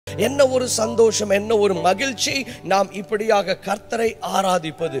என்ன ஒரு சந்தோஷம், என்ன ஒரு மகிழ்ச்சி நாம் இப்படியாக கர்த்தரை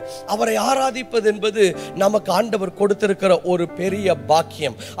ஆராதிப்பது. அவரை ஆராதிப்பது என்பது நமக்கு ஆண்டவர் கொடுத்திருக்கிற ஒரு பெரிய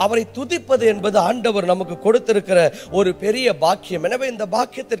பாக்கியம். அவரை துதிப்பது என்பது ஆண்டவர் நமக்கு கொடுத்திருக்கிற ஒரு பெரிய பாக்கியம். எனவே இந்த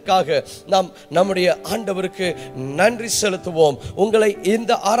பாக்கியத்திற்காக நாம் நம்முடைய ஆண்டவருக்கு நன்றி செலுத்துவோம். உங்களை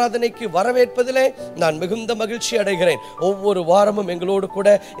இந்த ஆராதனைக்கு வரவேற்பதிலே நான் மிகுந்த மகிழ்ச்சி அடைகிறேன். ஒவ்வொரு வாரமும் எங்களோடு கூட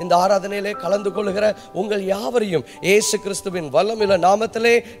இந்த ஆராதனையிலே கலந்து கொள்கிற உங்கள் யாவரையும் இயேசு கிறிஸ்துவின் வல்லமையுள்ள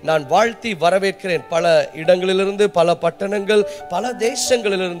நாமத்திலே நான் வாழ்த்தி வரவேற்கிறேன். பல இடங்களிலிருந்து, பல பட்டணங்கள், பல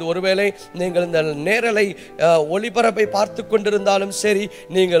தேசங்களிலிருந்து, ஒருவேளை நீங்கள் இந்த நேரலை ஒளிபரப்பை பார்த்து கொண்டிருந்தாலும் சரி,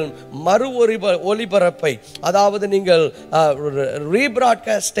 நீங்கள் மறு ஒளிபரப்பை, அதாவது நீங்கள்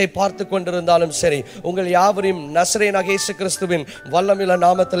ரீபிராட்காஸ்டை பார்த்து கொண்டிருந்தாலும் சரி, உங்கள் யாவரையும் நசரேயனாகிய இயேசு கிறிஸ்துவின் வல்லமையுள்ள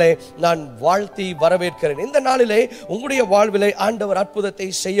நாமத்திலே நான் வாழ்த்தி வரவேற்கிறேன். இந்த நாளிலே உங்களுடைய வாழ்விலே ஆண்டவர் அற்புதத்தை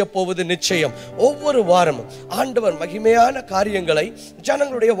செய்ய போவது நிச்சயம். ஒவ்வொரு வாரமும் ஆண்டவர் மகிமையான காரியங்களை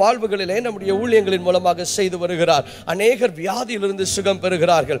ஜனங்களுடைய வாழ்வுகளிலே நம்முடைய ஊழியங்களின் மூலமாக செய்து வருகிறார். அநேகர் வியாதியிலிருந்து சுகம்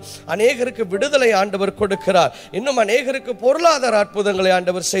பெறுகிறார்கள். அநேகருக்கு விடுதலை ஆண்டவர் கொடுக்கிறார். இன்னும் அநேகருக்கு பொருளாதார அற்புதங்களை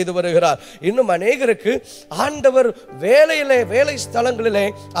ஆண்டவர் செய்து வருகிறார். இன்னும் அநேகருக்கு ஆண்டவர் வேலை ஸ்தலங்களிலே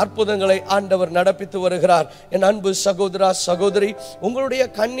அற்புதங்களை ஆண்டவர் நடப்பித்து வருகிறார். என் அன்பு சகோதரா, சகோதரி, உங்களுடைய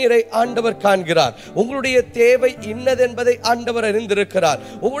கண்ணீரை ஆண்டவர் காண்கிறார். உங்களுடைய தேவை இன்னதென்பதை ஆண்டவர் அறிந்திருக்கிறார்.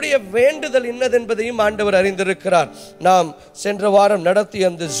 உங்களுடைய வேண்டுதல் இன்னதென்பதையும் ஆண்டவர் அறிந்திருக்கிறார். நாம் சென்ற வாரம் நடத்திய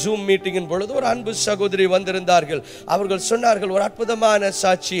அந்த ஜூம் மீட்டிங்கின் பொழுது ஒரு அன்பு சகோதரி வந்திருந்தார்கள். அவர்கள் சொன்னார்கள் ஒரு அற்புதமான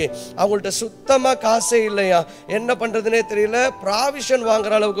சாட்சியை. அவங்கள்ட்ட சுத்தமா காசே இல்லையா, என்ன பண்றதுனே தெரியல, ப்ராவிஷன்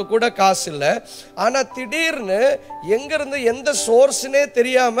வாங்குற அளவுக்கு கூட காசு இல்லை. ஆனா திடீர்னு எங்கிருந்து எந்த சோர்ஸ்னே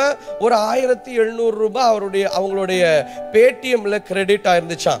தெரியாம ஒரு 1700 ரூபாய் அவங்களுடைய பேடிஎம்ல கிரெடிட்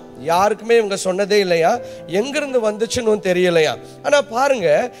ஆயிருந்துச்சான். யாருக்குமே இவங்க சொன்னதே இல்லையா, எங்கிருந்து வந்துச்சுன்னு தெரியலையா. ஆனா பாருங்க,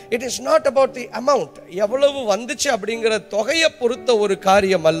 it is not about the amount, எவ்வளவு வந்துச்சு அப்படிங்கிற தொகையை பொறுத்த ஒரு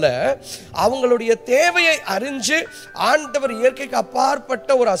காரியம் அல்ல. அவங்களுடைய தேவையை அறிஞ்சு ஆண்டவர் இயற்கைக்கு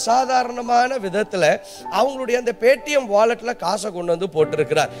அப்பாற்பட்ட ஒரு அசாதாரணமான விதத்துல அவங்களுடைய அந்த பேடிஎம் வாலெட்ல காசை கொண்டு வந்து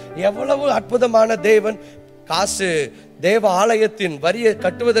போட்டிருக்கிறார். எவ்வளவு அற்புதமான தேவன்! காசு தேவ ஆலயத்தின் வரியை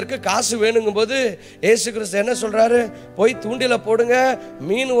கட்டுவதற்கு காசு வேணுங்கும் போது இயேசு கிறிஸ்து என்ன சொல்றாரு? போய் தூண்டில போடுங்க,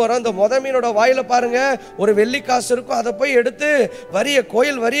 மீன் வரும், அந்த மொத மீனோட வாயில பாருங்க ஒரு வெள்ளி காசு இருக்கும், அதை போய் எடுத்து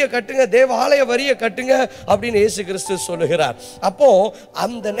கோயில் வரியை கட்டுங்க, தேவ ஆலய வரியை கட்டுங்க அப்படின்னு இயேசு கிறிஸ்து சொல்லுகிறார். அப்போ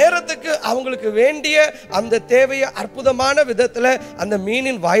அந்த நேரத்துக்கு அவங்களுக்கு வேண்டிய அந்த தேவையை அற்புதமான விதத்துல அந்த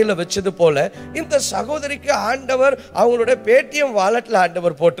மீனின் வாயில வச்சது போல இந்த சகோதரிக்கு ஆண்டவர் அவங்களுடைய பேடிஎம் வாலெட்ல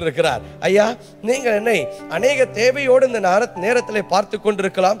ஆண்டவர் போட்டிருக்கிறார். ஐயா, நீங்கள் என்னை அநேக தேவையோடு இந்த நேரத்திலே பார்த்து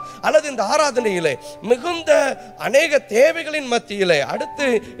கொண்டிருக்கலாம், அல்லது இந்த ஆராதனையிலே மிகுந்த அநேக தேவைகளின் மத்தியிலே அடுத்து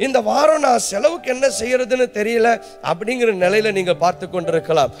இந்த வாரம் நான் செலவுக்கு என்ன செய்யறதுன்னு தெரியல அப்படிங்கிற நிலையில நீங்க பார்த்து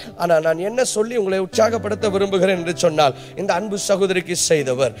கொண்டிருக்கலாம். ஆனா நான் என்ன சொல்லி உங்களை உற்சாகப்படுத்த விரும்புகிறேன் என்று சொன்னால், இந்த அன்பு சகோதரிக்கு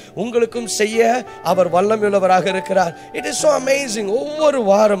செய்தவர் உங்களுக்கும் செய்ய அவர் வல்லமையுள்ளவராக இருக்கிறார். It is so amazing. ஒவ்வொரு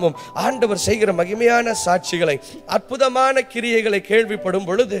வாரமும் ஆண்டவர் செய்கிற மகிமையான சாட்சிகளை, அற்புதமான கிரியைகளை கேள்விப்படும்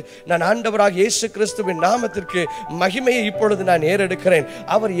பொழுது நான் ஆண்டவராக இயேசு கிறிஸ்துவின் நாமத்திற்கு மகிமையை இப்பொழுது நான் ஏறெடுக்கிறேன்.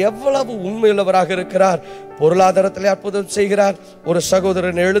 அவர் எவ்வளவு உண்மையுள்ளவராக இருக்கிறார். பொருளாதாரத்திலே அற்புதம் செய்கிறார். ஒரு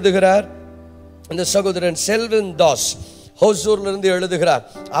சகோதரன் எழுதுகிறார், இந்த சகோதரன் செல்வன் தாஸ் ஹோசூர்ல இருந்து எழுதுகிறார்.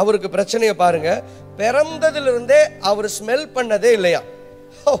 அவருக்கு பிரச்சனையை பாருங்க, பிறந்ததிலிருந்தே அவர் ஸ்மெல் பண்ணதே இல்லையா.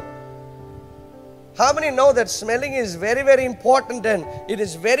 How many know that smelling is very very important and it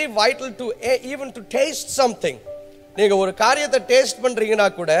is very vital to even to taste something? நீங்க ஒரு காரியத்தை டேஸ்ட் பண்றீங்கன்னா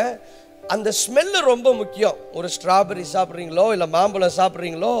கூட அந்த ஸ்மெல் ரொம்ப முக்கியம். ஒரு ஸ்ட்ராபெரி சாப்பிட்றீங்களோ இல்லை மாம்பழம்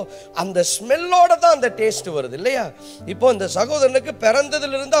சாப்பிட்றீங்களோ, அந்த ஸ்மெல்லோட தான் அந்த டேஸ்ட் வருது இல்லையா. இப்போ இந்த சகோதரனுக்கு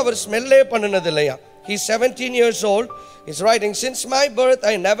பிறந்ததிலிருந்து அவர் ஸ்மெல்லே பண்ணினது இல்லையா. He's 17 years old. He's writing, since my birth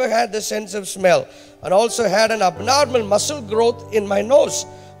I never had the sense of smell and also had an abnormal muscle growth in my nose.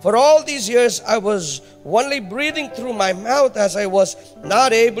 For all these years I was only breathing through my mouth as I was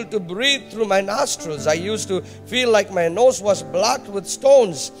not able to breathe through my nostrils. I used to feel like my nose was blocked with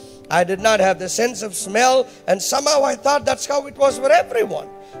stones. I did not have the sense of smell, and somehow I thought that's how it was for everyone.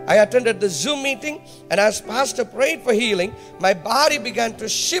 I attended the Zoom meeting, and as pastor prayed for healing, my body began to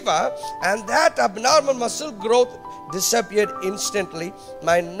shiver and that abnormal muscle growth disappeared instantly.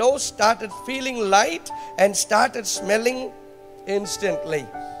 My nose started feeling light and started smelling instantly.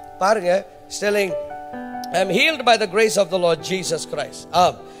 பாருங்க, telling I am healed by the grace of the Lord Jesus Christ.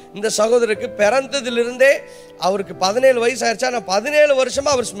 இந்த சகோதரருக்கு பிறந்ததிலிருந்தே அவருக்கு 17 வயசு ஆயிடுச்சா, நான் 17 வருஷமா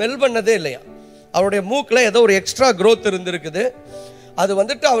அவர் smell பண்ணதே இல்லையா. அவருடைய மூக்கில் ஏதோ ஒரு எக்ஸ்ட்ரா க்ரோத் இருந்திருக்குது. அது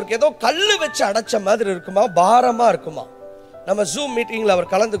வந்துட்டு அவருக்கு ஏதோ கல் வச்சு அடைச்ச மாதிரி இருக்குமா, பாரமா இருக்குமா. நம்ம ஜூம் மீட்டிங்ல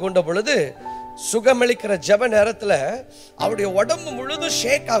அவர் கலந்து கொண்ட பொழுது சுகமளிக்கிற ஜெப நேரத்தில் அவருடைய உடம்பு முழுதும்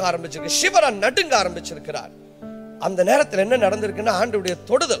ஷேக் ஆக ஆரம்பிச்சிருக்கு, ஷிவரா நடுங்க ஆரம்பிச்சிருக்கிறார். அந்த நேரத்தில் என்ன நடந்திருக்குன்னா ஆண்டவருடைய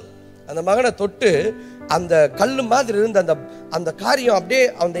தொடுதல் அந்த மகனை தொட்டு அந்த கல்லு மாதிரி இருந்த அந்த காரியம் அப்படியே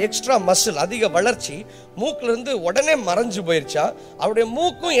அந்த எக்ஸ்ட்ரா மசில் அதிக வளர்ச்சி மூக்குல இருந்து உடனே மறைஞ்சு போயிருச்சா. அவருடைய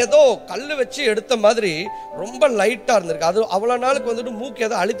மூக்கும் ஏதோ கல்லு வச்சு எடுத்த மாதிரி ரொம்ப லைட்டா இருந்திருக்கு. அது அவ்வளவு நாளுக்கு வந்துட்டு மூக்கு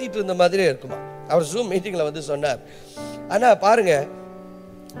ஏதோ அழுத்திட்டு இருந்த மாதிரியே இருக்குமா. அவர் ஜூம் மீட்டிங்ல வந்து சொன்னார். ஆனா பாருங்க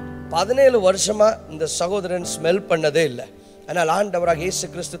 17 வருஷமா இந்த சகோதரன் ஸ்மெல் பண்ணதே இல்லை. ஆனால் ஆண்டவராக இயேசு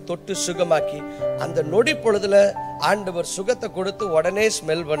கிறிஸ்து தொட்டு சுகமாக்கி அந்த நொடி பொழுதுல ஆண்டவர் சுகத்தை கொடுத்து உடனே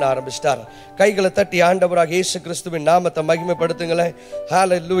ஸ்மெல் பண்ண ஆரம்பிச்சிட்டார். கைகளை தட்டி ஆண்டவராக இயேசு கிறிஸ்துவின் நாமத்தை மகிமைப்படுத்துங்களேன்.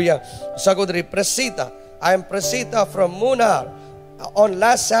 ஹalleluya. சகோதரி Praseetha, I am Prasita from Munnar. On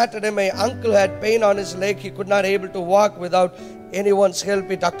last Saturday my uncle had pain on his leg. He could not able to walk without anyone's help.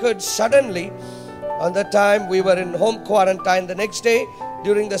 It occurred suddenly. On that time we were in home quarantine. The next day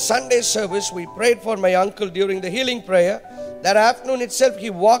during the Sunday service we prayed for my uncle during the healing prayer. That afternoon itself he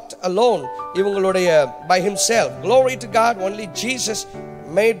walked alone by himself. Glory to God. Only Jesus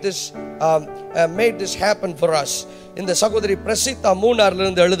made this happen for us. இந்த சகோதரி பிரசித்தா மூணார்ல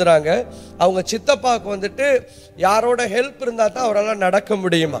இருந்து எழுதுறாங்க. அவங்க சித்தப்பாவுக்கு வந்துட்டு யாரோட help இருந்தா தான் அவரால் நடக்க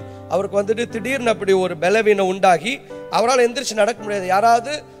முடியுமா. அவருக்கு வந்துட்டு திடீர்னு அப்படி ஒரு பலவீனம் உண்டாகி அவரால் எந்திரிச்சு நடக்க முடியாது.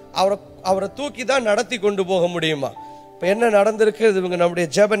 யாராவது அவரை தூக்கி தான் நடத்தி கொண்டு போக முடியுமா. இப்போ என்ன நடந்திருக்கு, இவங்க நம்முடைய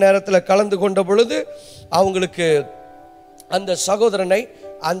ஜெப நேரத்தில் கலந்து கொண்ட பொழுது அவங்களுக்கு அந்த சகோதரனை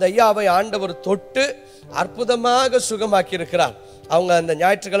அந்த ஐயாவை ஆண்டவர் தொட்டு அற்புதமாக சுகமாக்கி இருக்கிறார். அவங்க அந்த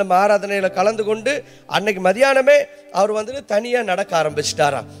ஞாயிற்றுக்கிழமை ஆராதனையில கலந்து கொண்டு அன்னைக்கு மதியானமே அவர் வந்துட்டு தனியா நடக்க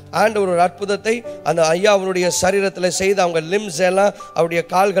ஆரம்பிச்சிட்டாராம். ஆண்டவர் ஒரு அற்புதத்தை அந்த ஐயாவுடைய சரீரத்தில் செய்து அவங்க லிம்ஸ் எல்லாம் அவருடைய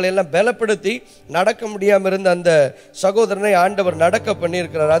கால்களை எல்லாம் பலப்படுத்தி நடக்க முடியாம இருந்த அந்த சகோதரனை ஆண்டவர் நடக்க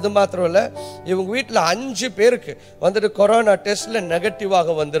பண்ணியிருக்கிறார். அது மாத்திரம் இல்ல, இவங்க வீட்டில் 5 பேருக்கு வந்துட்டு கொரோனா டெஸ்ட்ல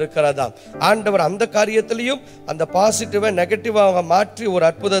நெகட்டிவாக வந்திருக்கிறதாம். ஆண்டவர் அந்த காரியத்திலையும் அந்த பாசிட்டிவை நெகட்டிவாக மாற்றி ஒரு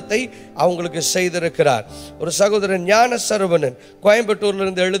அற்புதத்தை அவங்களுக்கு செய்திருக்கிறார். ஒரு சகோதரன் ஞான சரவணன் கோயம்புத்தூர்ல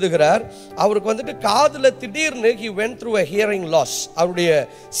இருந்து எழுதுகிறார். அவருக்கு வந்துட்டு காதுல திடீர்னு he went through a hearing loss. அவருடைய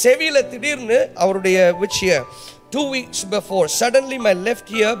செவியில திடீர்னு அவருடைய which year 2 weeks before suddenly my left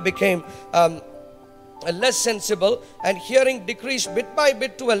ear became less sensible and hearing decreased bit by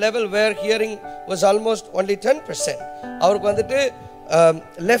bit to a level where hearing was almost only 10%. அவருக்கு வந்துட்டு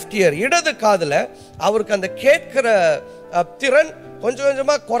left year இடது காதுல அவருக்கு அந்த கேட்கிற திறன் கொஞ்சம்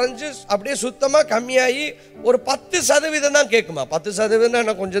கொஞ்சமா குறைஞ்சு அப்படியே சுத்தமா கம்மியாகி ஒரு 10% தான் கேட்குமா.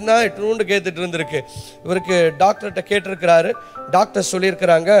 10% கொஞ்சம் தான் இட்டு கேட்டுட்டு இருந்திருக்கு. இவருக்கு டாக்டர்கிட்ட கேட்டிருக்கிறாரு. டாக்டர்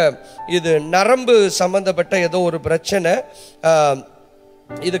சொல்லியிருக்கிறாங்க இது நரம்பு சம்பந்தப்பட்ட ஏதோ ஒரு பிரச்சனை,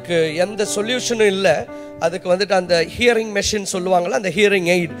 இதுக்கு எந்த சொல்யூஷனும் இல்லை, அதுக்கு வந்துட்டு அந்த ஹியரிங் மெஷின் சொல்லுவாங்கள்ல அந்த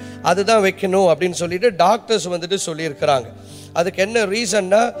ஹியரிங் எய்ட் அதுதான் வைக்கணும் அப்படின்னு சொல்லிட்டு டாக்டர்ஸ் வந்துட்டு சொல்லியிருக்கிறாங்க. அதுக்கு என்ன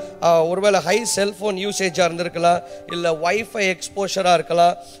ரீசன்னா ஒருவேளை ஹை செல்ஃபோன் யூசேஜாக இருந்திருக்கலாம், இல்லை வைஃபை எக்ஸ்போஷராக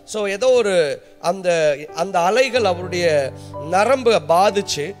இருக்கலாம். ஸோ ஏதோ ஒரு அந்த அலைகள் அவருடைய நரம்பை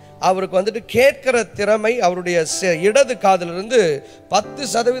பாதிச்சு அவருக்கு வந்துட்டு கேட்கிற திறமை அவருடைய இடது காதிலிருந்து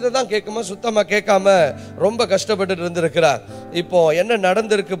 10% தான் கேட்குமா, சுத்தமாக கேட்காம ரொம்ப கஷ்டப்பட்டு இருந்திருக்கிறார். இப்போ என்ன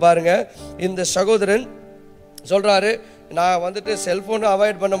நடந்திருக்கு பாருங்க. இந்த சகோதரன் சொல்றாரு, நான் வந்துட்டு செல்ஃபோனை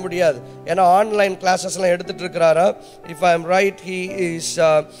அவாய்ட் பண்ண முடியாது, ஏன்னா ஆன்லைன் கிளாஸஸ்லாம் எடுத்துகிட்டு இருக்கிறாரா. If I am right he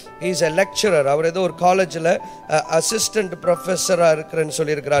is a lecturer. அவர் ஏதோ ஒரு காலேஜில் அசிஸ்டன்ட் ப்ரொஃபஸராக இருக்கிறேன்னு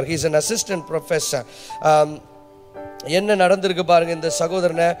சொல்லியிருக்கிறார். He is an assistant professor. என்ன நடந்திருக்கு பாருங்க. இந்த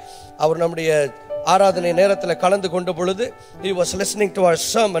சகோதரனை அவர் நம்முடைய ஆராதனை நேரத்தில் கலந்து கொண்ட பொழுது he was listening to our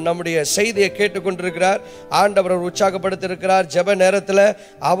sermon, நம்முடைய செய்தியை கேட்டுக்கொண்டிருக்கிறார். ஆண்டவர் உற்சாகப்படுத்தியிருக்கிறார். ஜெப நேரத்தில்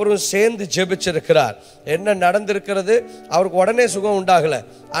அவரும் சேர்ந்து ஜெபிச்சிருக்கிறார். என்ன நடந்திருக்கிறது, அவருக்கு உடனே சுகம் உண்டாகலை.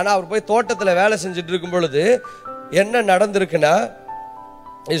 ஆனால் அவர் போய் தோட்டத்தில் வேலை செஞ்சுட்டு இருக்கும் பொழுது என்ன நடந்திருக்குன்னா,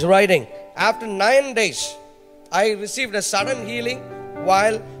 is writing after 9 days I received a sudden healing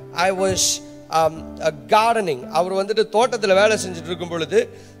while I was gardening. அவர் வந்துட்டு தோட்டத்தில் வேலை செஞ்சுட்டு இருக்கும் பொழுது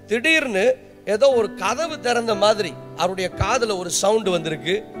திடீர்னு ஏதோ ஒரு கதவு திறந்த மாதிரி அவருடைய காதுல ஒரு சவுண்ட்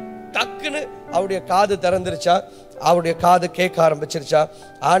வந்திருக்கு. டக்குன்னு அவருடைய காது திறந்துருச்சா, அவருடைய காது கேட்க ஆரம்பிச்சிருச்சா.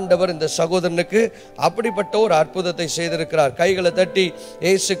 ஆண்டவர் இந்த சகோதரனுக்கு அப்படிப்பட்ட ஒரு அற்புதத்தை செய்திருக்கிறார். கைகளை தட்டி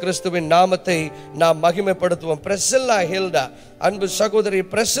இயேசு கிறிஸ்துவின் நாமத்தை நாம் மகிமைப்படுத்துவோம். பிரசில்லா ஹில்டா, அன்பு சகோதரி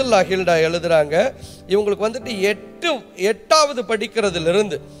பிரசில்லா ஹில்டா எழுதுறாங்க. இவங்களுக்கு வந்துட்டு 8வது படிக்கிறதுல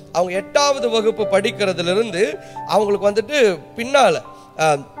இருந்து அவங்க 8வது வகுப்பு படிக்கிறதுல இருந்து அவங்களுக்கு வந்துட்டு பின்னால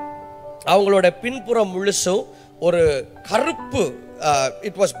அவங்களோட பின்புறம் முழுசும் ஒரு கருப்பு,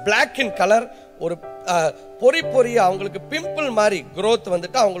 it was black in colour, ஒரு பொறி அவங்களுக்கு பிம்பிள் மாதிரி growth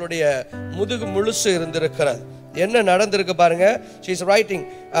வந்துட்டு அவங்களுடைய முதுகு முழுசு இருந்திருக்கிறது. என்ன நடந்திருக்கு பாருங்க. she is writing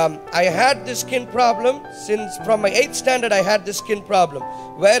I had this skin problem since from my 8th standard. I had this skin problem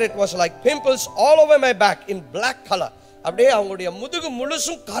where it was like pimples all over my back in black color. அப்படியே அவங்களுடைய முதுகு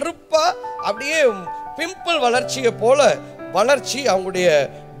முழுசும் கருப்பா அப்படியே பிம்பிள் வளர்ச்சியை போல வளர்ச்சி அவங்களுடைய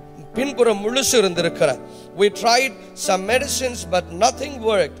பின்புறம் முழுசு இருந்திருக்கிறார். We tried some medicines but nothing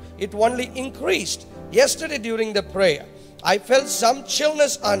worked. It only increased. Yesterday during the prayer, I felt some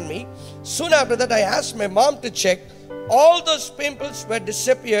chillness on me. Soon after that, I asked my mom to check. All those pimples were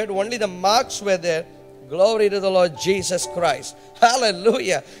disappeared. Only the marks were there. Glory to the Lord Jesus Christ.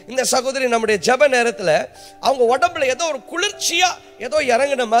 Hallelujah. இந்த சகோதரி நம்முடைய ஜெப நேரத்துல அவங்க உடம்புல ஏதோ ஒரு குளிர்ச்சியா ஏதோ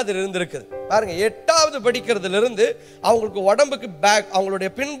இறங்கின மாதிரி இருந்திருக்குது. பாருங்க, 8வது படிக்கிறதுல இருந்து அவங்களுக்கு உடம்புக்கு அவங்களுடைய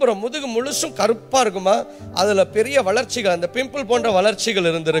பின்புறம் முதுகு முழுசும் கருப்பா இருக்குமா, அதுல பெரிய வளர்ச்சிகள், அந்த பிம்பிள் போன்ற வளர்ச்சிகள்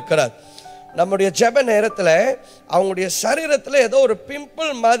இருந்திருக்கிறார். நம்முடைய ஜெப நேரத்துல அவங்களுடைய சரீரத்துல ஏதோ ஒரு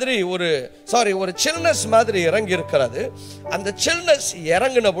பிம்பிள் மாதிரி ஒரு சில்னஸ் மாதிரி இறங்கி இருக்கிறது. அந்த சில்னஸ்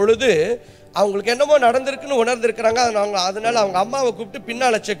இறங்கின பொழுது அவங்களுக்கு என்னமோ நடந்திருக்குன்னு உணர்ந்திருக்கிறாங்க. அதனால அவங்க அம்மாவை கூப்பிட்டு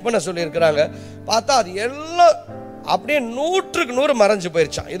பின்னால செக் பண்ண சொல்லியிருக்கிறாங்க. பார்த்தா அது எல்லாம் அப்படியே 100க்கு 100 மறைஞ்சு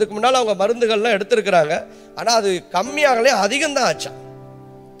போயிருச்சான். இதுக்கு முன்னால அவங்க மருந்துகள்லாம் எடுத்திருக்கிறாங்க, ஆனா அது கம்மியாகலே அதிகம்தான் ஆச்சான்.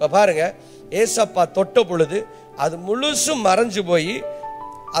 இப்ப பாருங்க, ஏசப்பா தொட்ட பொழுது அது முழுசும் மறைஞ்சு போய்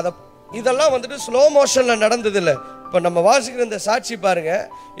இதெல்லாம் வந்துட்டு ஸ்லோ மோஷன்ல நடந்தது இல்லை. இப்ப நம்ம வாசிக்கிற இந்த சாட்சி பாருங்க,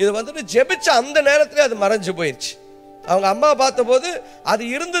 இது வந்துட்டு ஜெபிச்ச அந்த நேரத்திலே அது மறைஞ்சு போயிடுச்சு. அவங்க அம்மா பார்த்தபோது அது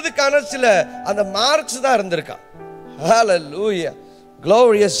இருந்ததுக்கான சில அந்த மார்க்ஸ் தான் இருந்திருக்கான். Hallelujah.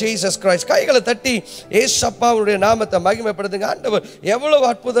 Glorious Jesus Christ. கைகளை தட்டி ஏசப்பாவுடைய நாமத்தை மகிமைப்படுத்துங்க. ஆண்டவர் எவ்வளவு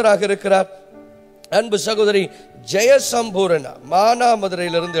அற்புதராக இருக்கிறார். அன்பு சகோதரி ஜெயசம்பூரணா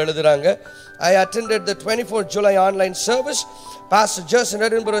மானாமதுரையிலிருந்து எழுதுறாங்க. I attended the 24th July online service. Pastor Gersson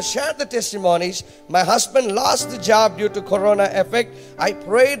Edinbaro shared the testimonies. My husband lost the job due to corona effect. I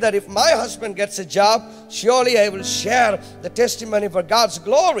prayed that if my husband gets a job, surely I will share the testimony for God's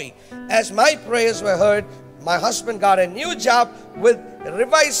glory. As my prayers were heard, my husband got a new job with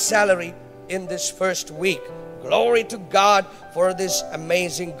revised salary in this first week. Glory to God for this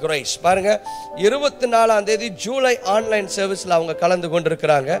amazing grace. பாருங்க, 24ஆம் தேதி July online சர்வீஸ்ல அவங்க கலந்து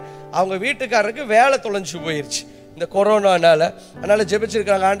கொண்டிருக்கிறாங்க. அவங்க வீட்டுக்காரருக்கு வேலை தொலைஞ்சு போயிருச்சு இந்த கொரோனானால. அதனால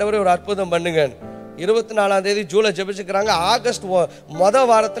ஜெபிச்சிருக்காங்க, ஆண்டவரே ஒரு அற்புதம் பண்ணுங்க. 24ஆம் தேதி ஜூலை ஜெபிச்சிருக்காங்க. ஆகஸ்ட் மொத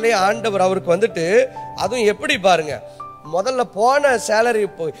வாரத்திலே ஆண்டவர் அவருக்கு வந்துட்டு, அதுவும் எப்படி பாருங்க, முதல்ல போன சேலரி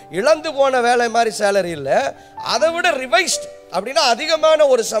இழந்து போன வேலை மாதிரி சேலரி இல்ல, அதை விட ரிவைஸ்ட் அப்படின்னா அதிகமான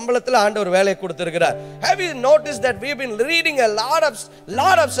ஒரு சம்பளத்தில் ஆண்டவர் வேலையை கொடுத்திருக்கிறார். Have you noticed that we've been reading a lot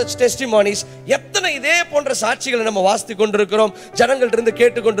of such testimonies? எத்தனை இதே போன்ற சாட்சிகளை நம்ம வாசித்து கொண்டிருக்கிறோம், ஜனங்கள்ட்ட இருந்து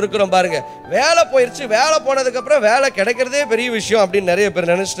கேட்டு கொண்டிருக்கிறோம். பாருங்க, வேலை போயிருச்சு, வேலை போனதுக்கு அப்புறம் வேலை கிடைக்கிறதே பெரிய விஷயம் அப்படின்னு நிறைய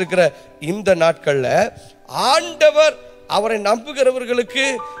பேர் நினைச்சிட்டு இருக்கிற இந்த நாட்கள்ல ஆண்டவர் அவரை நம்புகிறவர்களுக்கு,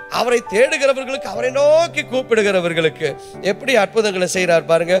 அவரை தேடுகிறவர்களுக்கு, அவரை நோக்கி கூப்பிடுகிறவர்களுக்கு எப்படி அற்புதங்களை செய்கிறார்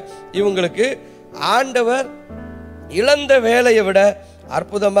பாருங்க. இவங்களுக்கு ஆண்டவர் இழந்த வேலையை விட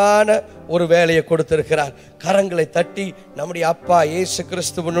அற்புதமான ஒரு வேலையை கொடுத்திருக்கிறார். கரங்களை தட்டி நம்முடைய அப்பா இயேசு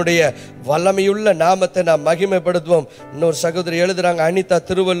கிறிஸ்துவனுடைய வல்லமையுள்ள நாமத்தை நாம் மகிமைப்படுத்துவோம். இன்னொரு சகோதரி எழுதுறாங்க, அனிதா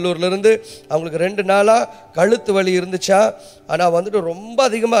திருவள்ளூர்ல இருந்து. அவங்களுக்கு 2 நாளா கழுத்து வலி இருந்துச்சா, ஆனா வந்துட்டு ரொம்ப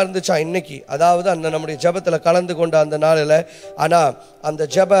அதிகமா இருந்துச்சா இன்னைக்கு, அதாவது அந்த நம்முடைய ஜெபத்துல கலந்து கொண்ட அந்த நாளில். ஆனா அந்த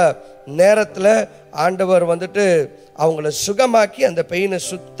ஜெப நேரத்துல ஆண்டவர் வந்துட்டு அவங்கள சுகமாக்கி அந்த பெயினை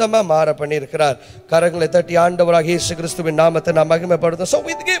சுத்தமா மாற பண்ணியிருக்கிறார். கரங்களை தட்டி ஆண்டவராக இயேசு கிறிஸ்துவின் நாமத்தை நாம் மகிமைப்படுத்தும். So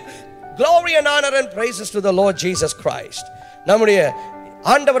we give glory and honor and praises to the Lord Jesus Christ. நம்முடைய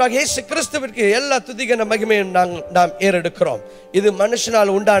ஆண்டவராக இயேசு கிறிஸ்துவிற்கு எல்லா துதிகன மகிமையும் நாம் ஏறெடுக்கிறோம். இது மனுஷனால்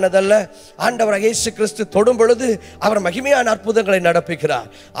உண்டானதல்ல. ஆண்டவராக இயேசு கிறிஸ்து தொடும் பொழுது அவர் மகிமையான அற்புதங்களை நடப்பிக்கிறார்.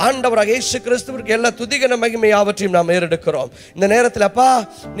 ஆண்டவராக இயேசு கிறிஸ்துவிற்கு எல்லா துதிகன மகிமை யாவற்றையும் நாம் ஏறெடுக்கிறோம். இந்த நேரத்தில் அப்பா,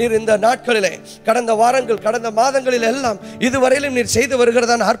 நீர் இந்த நாட்களிலே, கடந்த வாரங்கள், கடந்த மாதங்களில் எல்லாம் இதுவரையிலும் நீர் செய்து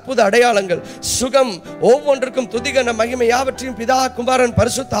வருகிறதான அற்புத அடையாளங்கள், சுகம், ஒவ்வொன்றுக்கும் துதிகன மகிமை யாவற்றையும் பிதா, குமாரன்,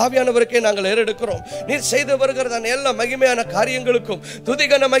 பரிசுத்த ஆவியானவருக்கே நாங்கள் ஏறெடுக்கிறோம். நீர் செய்து வருகிறதான எல்லா மகிமையான காரியங்களுக்கும்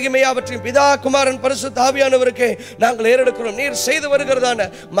துதிகன மகிமையாவற்றையும் பிதா, குமாரன், பரிசுத்த ஆவியானவருக்கே நாங்கள் ஏறெடுக்கிறோம். நீர் செய்து வருகிறதான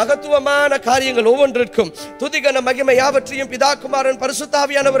மகத்துவமான காரியங்கள் ஒவ்வொன்றிற்கும் துதிகன மகிமையாவற்றையும் பிதா, குமாரன், பரிசுத்த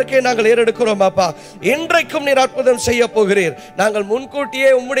ஆவியானவருக்கே நாங்கள் ஏறெடுக்கிறோம். அப்பா, இன்றைக்கும் நீர் அற்புதம் செய்ய போகிறீர். நாங்கள் முன்கூட்டியே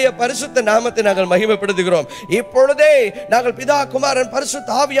உம்முடைய பரிசுத்த நாமத்தை நாங்கள் மகிமைப்படுத்துகிறோம். இப்பொழுதே நாங்கள் பிதா, குமாரன்,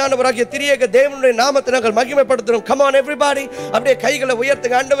 பரிசுத்த ஆவியானவராகிய திரியேக தேவனுடைய நாமத்தை நாங்கள் மகிமைப்படுத்துகிறோம். Come on everybody, அப்படியே கைகளை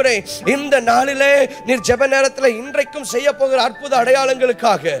உயர்த்துங்க. ஆண்டவரே, இந்த நாளிலே நீர் ஜெப நேரத்தில் இன்றைக்கும் செய்ய போகிற அற்புத அடையாளங்களுக்காக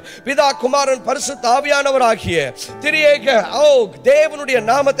பிதா, குமாரன், பரிசுத்த ஆவியானவராகிய திரியேக தேவனுடைய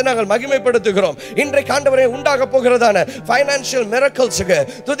நாமத்தை நாங்கள் மகிமைப்படுத்துகிறோம். இன்றைக்கு ஆண்டவரே உண்டாக போகிறதான ஃபைனான்சியல் மிரக்கிள்ஸ்க்கு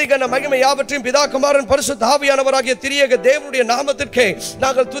துதிகன மகிமை யாவற்றையும் பிதா, குமாரன், பரிசுத்த ஆவியானவராகிய திரியேக தேவனுடைய நாமத்திற்கே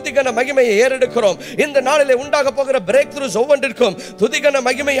நாங்கள் துதிகன மகிமையை ஏறெடுக்கிறோம். இந்த நாளிலே உண்டாக போகிற பிரேக் த்ரூஸ் ஒவ்வொன்றிற்கும் துதிகன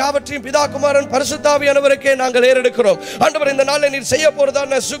மகிமை யாவற்றையும் பிதா, குமாரன், பரிசுத்த ஆவியானவருக்கே நாங்கள் ஏறெடுக்கிறோம். ஆண்டவர், இந்த நாளில் நீர் செய்ய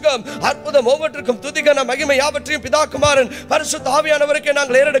போறதான சுகம், அற்புதம் ஒவ்வொன்றிற்கும் துதிகன மகிமை யாவற்றையும் பிதா, குமாரன், பரிசுத்த ஆவியானவர் ஆவியானவருக்கே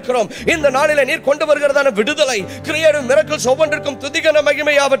நாங்கள் ஏறெடுக்கிறோம். இந்த நாளிலே நீர் கொண்டு வருகிறதான விடுதலை, கிரியேட்டிவ் மிரக்கிள்ஸ் ஒவ்வொன்றிற்கும் துதிகன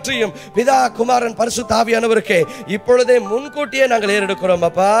மகிமை யாவற்றையும் பிதா, குமாரன், பரிசுத்த ஆவியானவருக்கே இப்பொழுதே முன்கூட்டியே நாங்கள் ஏறெடுக்கிறோம்.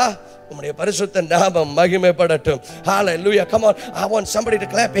 அப்பா, உம்முடைய பரிசுத்த நாமம் மகிமைப்படட்டும். ஹalleluya. Come on, I want somebody to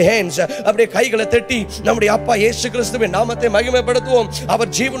clap your hands. அப்படியே கைகளை தட்டி நம்முடைய அப்பா இயேசு கிறிஸ்துவின் நாமத்தை மகிமைப்படுத்துவோம். அவர்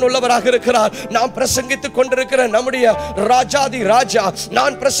ஜீவனுள்ளவராக இருக்கிறார். நாம் பிரசங்கித்துக் கொண்டிருக்கிற நம்முடைய ராஜாதி ராஜா,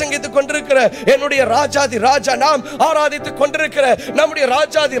 நான் பிரசங்கித்துக் கொண்டிருக்கிற என்னுடைய ராஜாதி ராஜா, நாம் ஆராதித்துக் கொண்டிருக்கிற நம்முடைய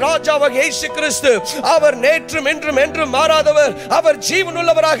ராஜாதி ராஜாவாக இயேசு கிறிஸ்து, அவர் நேற்றும் இன்றும் என்றும் மாறாதவர். அவர்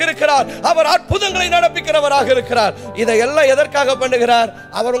ஜீவனுள்ளவராக இருக்கிறார். அவர் அற்புதங்களை நடப்பிக்கிறவராக இருக்கிறார். இதையெல்லாம் எதற்காக பண்ணுகிறார்?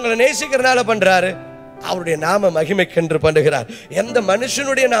 அவர் உங்களை நேசிக்கிறனால பண்றாரு. அவருடைய நாம மகிமைக்கென்று பண்ணுகிறார். எந்த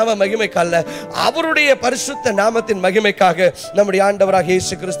மனுஷனுடைய நாம மகிமைக்கல்ல, அவருடைய பரிசுத்த நாமத்தின் மகிமைக்காக நம்முடைய ஆண்டவராக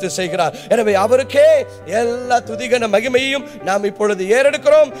இயேசு கிறிஸ்து செய்கிறார். எனவே அவருக்கே எல்லா துதிகன மகிமையும் நாம் இப்பொழுது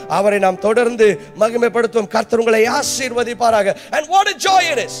ஏறெடுக்கிறோம். அவரை நாம் தொடர்ந்து மகிமைப்படுத்துவோம். கர்த்தர் உங்களை ஆசீர்வதிப்பாராக. And what a joy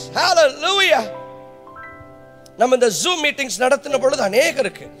it is. Hallelujah. நம்ம இந்த Zoom மீட்டிங்ஸ் நடத்தின பொழுது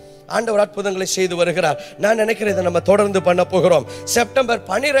அநேகருக்கு ஆண்டவர் அற்புதங்களை செய்து வருகிறார். நான் நினைக்கிறேன் இதை நம்ம தொடர்ந்து பண்ண போகிறோம். செப்டம்பர்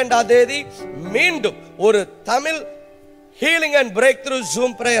 12ஆம் தேதி மீண்டும் ஒரு Tamil healing and break through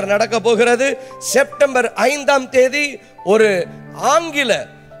zoom prayer நடக்க போகிறது. செப்டம்பர் 5ஆம் தேதி ஒரு ஆங்கில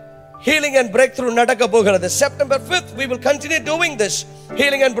healing and breakthrough நடக்க போகிறது. September 5th we will continue doing this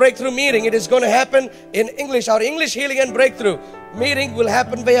healing and breakthrough meeting. It is going to happen in English. Our English healing and breakthrough meeting will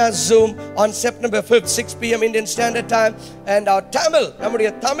happen via Zoom on September 5th 6 p.m. Indian Standard Time. And our Tamil,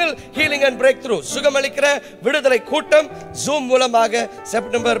 நம்முடைய Tamil healing and breakthrough சுகமளிக்கிற விடுதலை கூட்டம் Zoom மூலமாக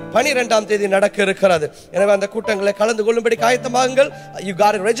September 12ஆம் தேதி நடக்க இருக்கிறது. எனவே அந்த கூட்டங்களை கலந்து கொள்ளும்படி ஆயத்தமாகுங்கள். You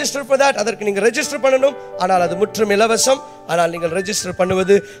got to register for that. அதற்கு நீங்க ரெஜிஸ்டர் பண்ணணும். ஆனால் அது முற்றிலும் இலவசம். ஆனால் நீங்கள் ரெஜிஸ்டர்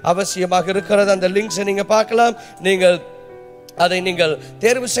பண்ணுவது அவசியமாக இருக்கிறது. அந்த லிங்க்ஸை நீங்க பார்க்கலாம். அதை நீங்கள்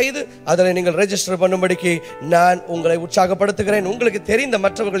தேர்வு செய்து அதில் நீங்கள் ரெஜிஸ்டர் பண்ணும்படிக்கு நான் உங்களை உற்சாகப்படுத்துகிறேன். உங்களுக்கு தெரிந்த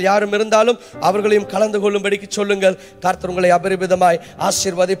மற்றவர்கள் யாரும் இருந்தாலும் அவர்களையும் கலந்து கொள்ளும்படிக்கு சொல்லுங்கள். கர்த்தர் உங்களை அபரிமிதமாய்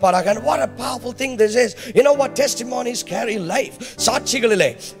ஆசீர்வதிப்பாராக. And what a powerful thing this is. You know what? Testimonies carry life. சாட்சிகளிலே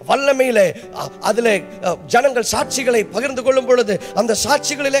வல்லமையிலே அதிலே ஜனங்கள் சாட்சிகளை பகிர்ந்து கொள்ளும் பொழுது அந்த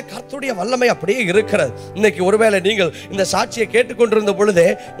சாட்சிகளிலே கர்த்தருடைய வல்லமை அப்படியே இருக்கிறது. இன்னைக்கு ஒருவேளை நீங்கள் இந்த சாட்சியை கேட்டுக்கொண்டிருந்த பொழுதே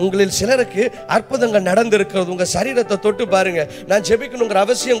உங்களில் சிலருக்கு அற்புதங்கள் நடந்திருக்கிறது. உங்க சரீரத்தை தொட்டு பாருங்க. நான் ஜெபிக்கணுங்கிற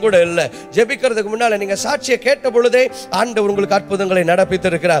அவசியம் கூட இல்லை. ஜெபிக்கிறதுக்கு முன்னால நீங்க சாட்சியை கேட்ட பொழுதே ஆண்டவர் உங்களுக்கு அற்புதங்களை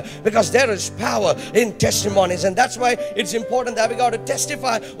நடப்பித்திருக்கிறார். Because there is power in testimonies, and that's why it's important that we got to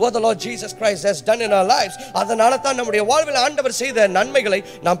testify what the Lord Jesus Christ has done in our lives. அதனால தான் நம்முடைய வாழ்வில் ஆண்டவர் செய்த நன்மைகளை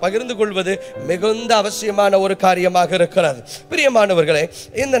நாம் பகிர்ந்து கொள்வது மிகுந்த அவசியமான ஒரு காரியமாக இருக்கிறது. பிரியமானவர்களே,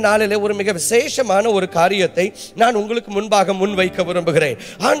 இந்த நாளிலே ஒரு மிக விசேஷமான ஒரு காரியத்தை நான் உங்களுக்கு முன்பாக முன்வைக்க விரும்புகிறேன்.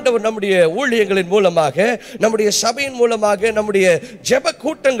 ஆண்டவர் நம்முடைய ஊழியங்களின் மூலமாக, நம்முடைய சபையின் மூலமாக, நம்முடைய ஜெப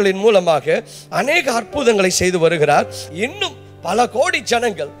கூட்டங்களின் மூலமாக அநேக அற்புதங்களை செய்து வருகிறார். இன்னும் பல கோடி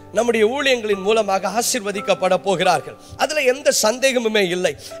ஜனங்கள் நம்முடைய ஊழியங்களின் மூலமாக ஆசீர்வதிக்கப்பட போகிறார்கள். அதுல எந்த சந்தேகமுமே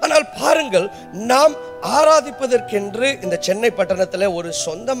இல்லை. ஆனால் பாருங்கள், நாம் ஆராதிப்பதற்கென்று இந்த சென்னை பட்டணத்தில் ஒரு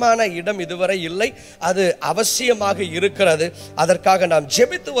சொந்தமான இடம் இதுவரை இல்லை. அது அவசியமாக இருக்கிறது. அதற்காக நாம்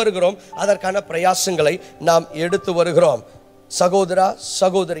ஜெபித்து வருகிறோம். அதற்கான பிரயாசங்களை நாம் எடுத்து வருகிறோம். சகோதரா,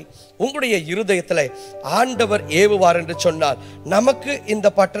 சகோதரி, உங்களுடைய இருதயத்தில் ஆண்டவர் ஏவுவார் என்று சொன்னார். நமக்கு இந்த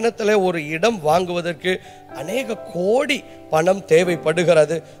பட்டணத்தில் ஒரு இடம் வாங்குவதற்கு அநேக கோடி பணம்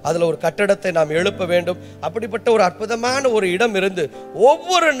தேவைப்படுகிறது. அதில் ஒரு கட்டடத்தை நாம் எழுப்ப வேண்டும். அப்படிப்பட்ட ஒரு அற்புதமான ஒரு இடம் இருந்து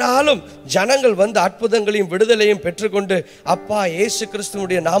ஒவ்வொரு நாளும் ஜனங்கள் வந்து அற்புதங்களையும் விடுதலையும் பெற்றுக்கொண்டு அப்பா இயேசு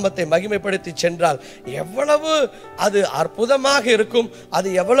கிறிஸ்துவுடைய நாமத்தை மகிமைப்படுத்தி சென்றால் எவ்வளவு அது அற்புதமாக இருக்கும், அது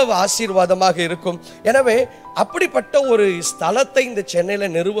எவ்வளவு ஆசீர்வாதமாக இருக்கும். எனவே அப்படிப்பட்ட ஒரு ஸ்தலத்தை இந்த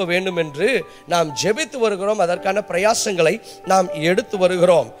சென்னையில் நிறுவ வேண்டும் என்று நாம் ஜெபித்து வருகிறோம். அதற்கான பிரயாசங்களை நாம் எடுத்து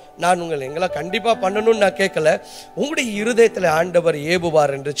வருகிறோம். நான் எங்களை கண்டிப்பா பண்ணணும்னு நான் கேட்கல. உங்களுடைய இருதயத்தில் ஆண்டவர்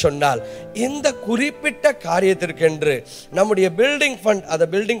ஏவுவார் என்று சொன்னால் இந்த குறிப்பிட்ட காரியத்திற்கென்று நம்முடைய பில்டிங் ஃபண்ட், அதை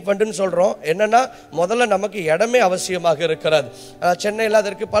பில்டிங் ஃபண்டுன்னு சொல்றோம். என்னன்னா, முதல்ல நமக்கு இடமே அவசியமாக இருக்கிறது. சென்னையில்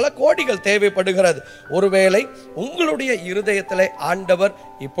அதற்கு பல கோடிகள் தேவைப்படுகிறது. ஒருவேளை உங்களுடைய இருதயத்தில் ஆண்டவர்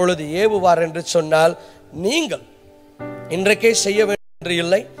இப்பொழுது ஏவுவார் என்று சொன்னால் நீங்கள் இன்றைக்கே செய்ய வேண்டும் என்று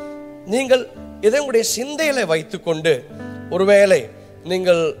இல்லை. நீங்கள் இதை உங்களுடைய சிந்தையில வைத்துக்கொண்டு ஒருவேளை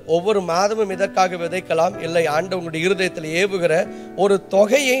நீங்கள் ஒவ்வொரு மாதமும் இதற்காக விதைக்கலாம். இல்லை, ஆண்டவர் உங்களுடைய இருதயத்தில் ஏவுகிற ஒரு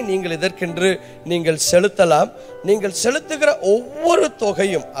தொகையை நீங்கள் இதற்கென்று நீங்கள் செலுத்தலாம். நீங்கள் செலுத்துகிற ஒவ்வொரு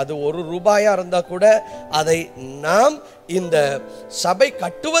தொகையும் அது ₹1 இருந்தால் கூட அதை நாம் இந்த சபை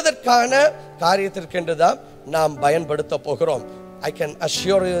கட்டுவதற்கான காரியத்திற்கென்று தான் நாம் பயன்படுத்த போகிறோம். I can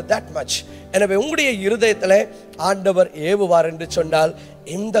assure you that much. எனவே உங்களுடைய இருதயத்தில் ஆண்டவர் ஏவுவார் என்று சொன்னால்,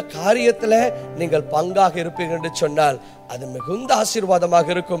 இந்த காரியத்தில் நீங்கள் பங்காக இருப்பீர்கள் என்று சொன்னால், அது மிகுந்த ஆசீர்வாதமாக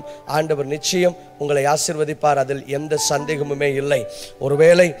இருக்கும். ஆண்டவர் நிச்சயம் உங்களை ஆசீர்வதிப்பார், அதில் எந்த சந்தேகமுமே இல்லை.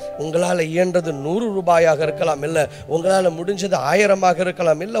 ஒருவேளை உங்களால் இயன்றது 100 ரூபாயாக இருக்கலாம், இல்லை உங்களால் முடிஞ்சது 1000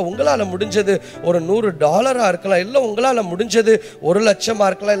 இருக்கலாம், இல்லை உங்களால் முடிஞ்சது ஒரு $100 இருக்கலாம், இல்லை உங்களால் முடிஞ்சது 1 லட்சமா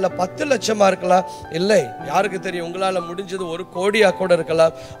இருக்கலாம், இல்லை 10 லட்சமா இருக்கலாம், இல்லை யாருக்கு தெரியும் உங்களால் முடிஞ்சது 1 கோடியாக கூட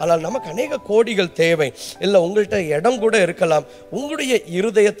இருக்கலாம். ஆனால் நமக்கு அநேக கோடிகள் தேவை. இல்லை உங்கள்கிட்ட இடம் கூட இருக்கலாம். உங்களுடைய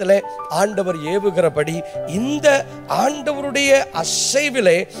இருதயத்தில் ஆண்டவர் ஏவுகிறபடி இந்த ஆண்டவருடைய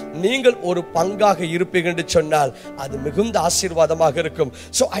அசைவிலே நீங்கள் ஒரு பங்காக இருப்பீர்கள் என்று சொன்னால் அது மிகுந்த ஆசீர்வாதமாக இருக்கும்.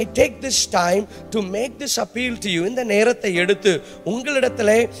 So I take this time to make this appeal to you. இந்த நேரத்தை எடுத்து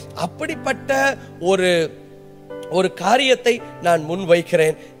உங்களிடத்திலே அப்படிப்பட்ட ஒரு காரியத்தை நான் முன்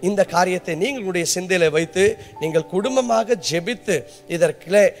வைக்கிறேன். இந்த காரியத்தை நீங்களுடைய சிந்தையில வைத்து நீங்கள் குடும்பமாக ஜெபித்து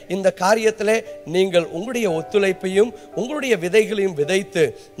இந்த காரியத்திலே நீங்கள் உங்களுடைய ஒத்துழைப்பையும் உங்களுடைய விதைகளையும் விதைத்து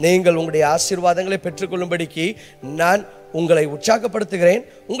நீங்கள் உங்களுடைய ஆசீர்வாதங்களை பெற்றுக்கொள்ளும்படிக்கு நான் உங்களை உற்சாகப்படுத்துகிறேன்.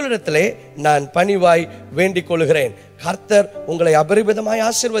 உங்களிடத்திலே நான் பணிவாய் வேண்டிக் கொள்கிறேன். கர்த்தர் உங்களை அபரிமிதமாய்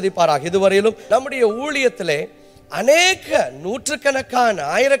ஆசீர்வதிப்பாராக. இதுவரையிலும் நம்முடைய ஊழியத்திலே அநேக நூற்றுக்கணக்கான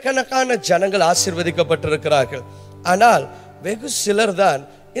ஆயிரக்கணக்கான ஜனங்கள் ஆசீர்வதிக்கப்பட்டிருக்கிறார்கள். ஆனால் வெகு சிலர் தான்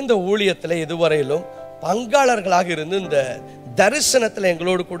இந்த ஊழியத்தில் இதுவரையிலும் பங்காளர்களாக இருந்து இந்த தரிசனத்தில்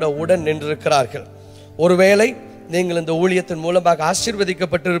எங்களோடு கூட உடன் நின்றிருக்கிறார்கள். ஒருவேளை நீங்கள் இந்த ஊழியத்தின் மூலமாக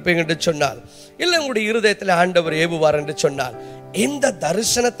ஆசீர்வதிக்கப்பட்டிருப்பீங்க என்று சொன்னால், இல்லை உங்களுடைய இருதயத்தில் ஆண்டவர் ஏவுவார் என்று சொன்னால், இந்த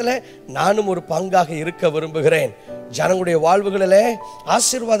தரிசனத்தில் நானும் ஒரு பங்காக இருக்க விரும்புகிறேன், ஜனங்களுடைய வாழ்வுகளிலே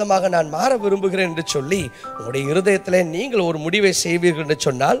ஆசீர்வாதமாக நான் மாற விரும்புகிறேன் என்று சொல்லி உங்களுடைய இருதயத்திலே நீங்கள் ஒரு முடிவை செய்வீர்கள் என்று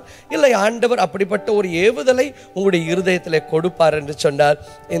சொன்னால், இல்லை ஆண்டவர் அப்படிப்பட்ட ஒரு ஏவுதலை உங்களுடைய இருதயத்திலே கொடுப்பார் என்று சொன்னால்,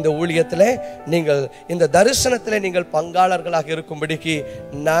 இந்த ஊழியத்திலே நீங்கள் இந்த தரிசனத்திலே நீங்கள் பங்காளர்களாக இருக்கும்படிக்கு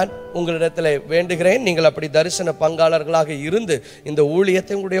நான் உங்களிடத்தில் வேண்டுகிறேன். நீங்கள் அப்படி தரிசன பங்காளர்களாக இருந்து இந்த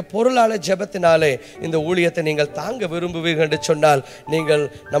ஊழியத்தை உங்களுடைய பொருளாளர் ஜெபத்தினாலே இந்த ஊழியத்தை நீங்கள் தாங்க விரும்புவீர்கள் என்று சொன்னால், நீங்கள்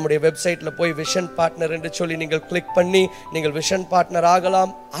நம்முடைய வெப்சைட்டில் போய் விஷன் பார்ட்னர் என்று சொல்லி நீங்கள் கிளிக் பண்ணி நீங்கள் விஷன் பார்ட்னர்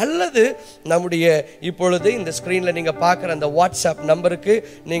ஆகலாம். அல்லது நம்முடைய இப்பொழுது இந்த ஸ்கிரீன்ல நீங்க பார்க்குற அந்த வாட்ஸ்அப் நம்பருக்கு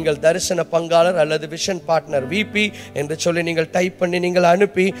நீங்கள் தரிசன பங்காளர் அல்லது விஷன் பார்ட்னர் விபி என்று சொல்லி நீங்கள் டைப் பண்ணி நீங்கள்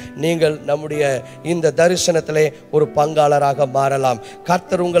அனுப்பி நீங்கள் நம்முடைய இந்த தரிசனத்திலே ஒரு பங்காளராக மாறலாம்.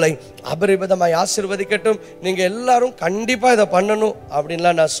 கர்த்தர் உங்களை அபரிமிதமாய் ஆசீர்வதிக்கட்டும். நீங்க எல்லாரும் கண்டிப்பா இதை பண்ணணும்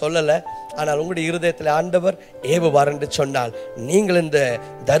அப்படின்லாம் நான் சொல்லலை. ஆனால் உங்களுடைய இருதயத்தில் ஆண்டவர் ஏவுவார் என்று சொன்னால், நீங்கள் இந்த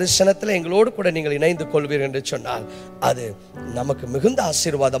தரிசனத்தில் எங்களோடு கூட நீங்கள் இணைந்து கொள்வீர்கள் என்று சொன்னால் அது நமக்கு மிகுந்த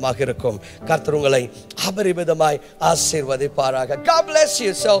ஆசீர்வாதமாக இருக்கும். கர்த்தர் உங்களை அபரிமிதமாய் ஆசீர்வதிப்பாராக. God bless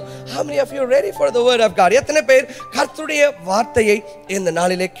you. So how many of you are ready for the word of God? எத்தனை பேர் கர்த்தருடைய வார்த்தையை இந்த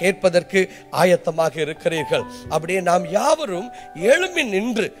நாளிலே கேட்பதற்கு ஆயத்தமாக இருக்கிறீர்கள்? அப்படியே நாம் யாவரும் எழும்பி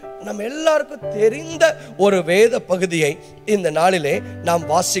நின்று நம்ம எல்லாருக்கும் தெரிந்த ஒரு வேத பகுதியை இந்த நாளிலே நாம்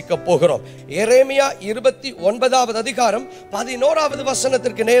வாசிக்க போகிறோம். எரேமியா 29வது அதிகாரம் 11வது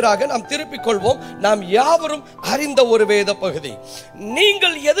வசனத்திற்கு நேராக நாம் திருப்பிக் கொள்வோம். நாம் யாவரும் அறிந்த ஒரு வேத பகுதி.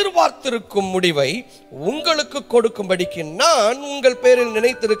 நீங்கள் எதிர்பார்த்திருக்கும் முடிவை உங்களுக்கு கொடுக்கும்படிக்கு நான் உங்கள் பேரில்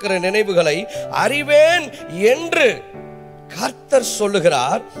நினைத்திருக்கிற நினைவுகளை அறிவேன் என்று கர்த்தர்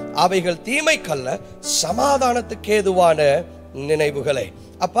சொல்லுகிறார். அவைகள் தீமைக்கல்ல, சமாதானத்துக்கு ஏதுவான நினைவுகளே.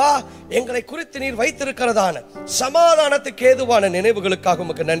 அப்பா, எங்களை குறித்து நீர் வைத்திருக்கிறதான சமாதானத்துக்கு ஏதுவான நினைவுகளுக்காக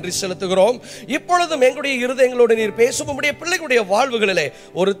உமக்கு நன்றி செலுத்துகிறோம். இப்பொழுதும் எங்களுடைய இருதயங்களோடு நீர் பேசும் உம்முடைய பிள்ளைகளுடைய வாழ்வுகளிலே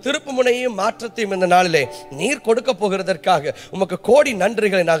ஒரு திருப்பு முனையும் மாற்றத்தையும் இந்த நாளிலே நீர் கொடுக்க போகிறதற்காக உமக்கு கோடி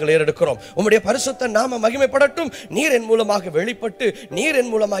நன்றிகளை நாங்கள் ஏறெடுக்கிறோம். உம்முடைய பரிசுத்த நாம மகிமைப்படட்டும். நீர் என் மூலமாக வெளிப்பட்டு நீர்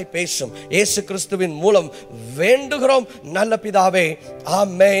என் மூலமாய் பேசும். இயேசு கிறிஸ்துவின் மூலம் வேண்டுகிறோம் நல்ல பிதாவே.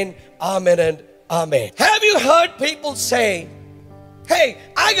 ஆமென், ஆமென் and amen. Have you heard people say, hey,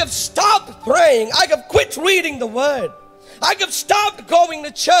 I have stopped praying, I have quit reading the word, I have stopped going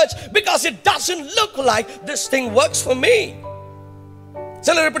to church because it doesn't look like this thing works for me?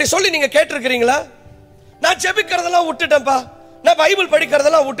 சிலர் இப்படி சொல்லி நீங்க கேட்டிருக்கிறீங்களா? நான் ஜெபிக்கிறதெல்லாம் விட்டுட்டேன்ப்பா, நான் Bible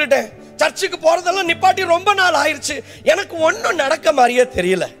படிக்கிறதெல்லாம் விட்டுட்டேன், சர்ச்சுக்கு போறதெல்லாம் நிப்பாட்டி ரொம்ப நாள் ஆயிடுச்சு, எனக்கு ஒன்றும் நடக்க மாதிரியே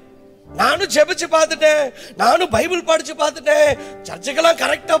தெரியல, நானும் ஜெபிச்சு பார்த்துட்டேன், நானும் பைபிள் படிச்சு பார்த்துட்டேன், சர்ச்சுக்கெல்லாம்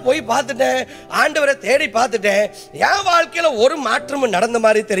கரெக்டா போய் பார்த்துட்டேன், ஆண்டவரை தேடி பார்த்துட்டேன், என் வாழ்க்கையில ஒரு மாற்றமும் நடந்த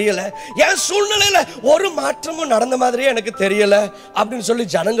மாதிரி தெரியல, என் சூழ்நிலையில ஒரு மாற்றமும் நடந்த மாதிரியே எனக்கு தெரியல அப்படின்னு சொல்லி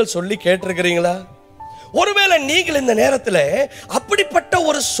ஜனங்கள் சொல்லி கேட்டிருக்கிறீங்களா? ஒருவேளை நீங்கள் இந்த நேரத்தில் அப்படிப்பட்ட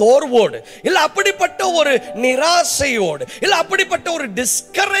ஒரு சோர்வோடு, இல்ல அப்படிப்பட்ட ஒரு நிராசையோடு, இல்ல அப்படிப்பட்ட ஒரு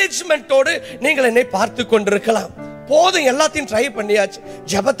டிஸ்கரேஜ்மெண்டோடு நீங்கள் என்னை பார்த்து கொண்டிருக்கலாம். போதும், எல்லாத்தையும் ட்ரை பண்ணியாச்சு,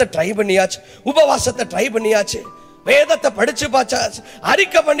 ஜெபத்தை ட்ரை பண்ணியாச்சு, உபவாசத்தை ட்ரை பண்ணியாச்சு, வேதத்தை படிச்சு பார்த்தாச்சு,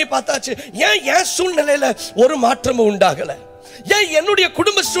 அறிக்கை பண்ணி பார்த்தாச்சு, ஏன் சூழ்நிலையில ஒரு மாற்றமும் உண்டாகல? ஏன் என்னுடைய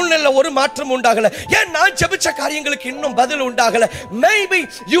குடும்ப சூழ்நிலையில ஒரு மாற்றம் உண்டாகல? ஏன் நான் ஜெபிச்ச காரியங்களுக்கு இன்னும் பதில் உண்டாகல? Maybe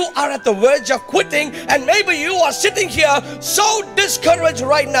you are at the verge of quitting and maybe you are sitting here so discouraged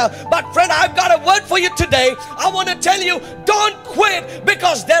right now. But friend, I've got a word for you today. I want to tell you, don't quit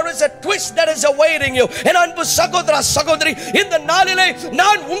because there is a twist that is awaiting you. என் அன்பு சகோதரா சகோதரி, இந்த நாளிலே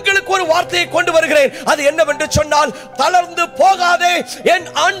நான் உங்களுக்கு ஒரு வார்த்தையை கொண்டு வருகிறேன். அது என்னவென்று சொன்னால், தளர்ந்து போகாதே. என்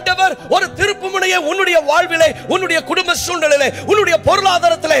ஆண்டவர் ஒரு திருப்புமுனையை உன்னுடைய வாழ்விலே, உன்னுடைய குடும்ப சூழ்நிலையிலே, உன்னுடைய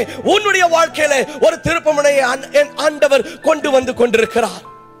பொருளாதாரத்திலே, உன்னுடைய வாழ்க்கையிலே ஒரு திருப்புமுனையை என் ஆண்டவர் கொண்டு வந்து கொண்டிருக்கிறார்.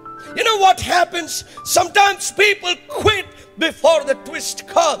 You know what happens? Sometimes people quit before the twist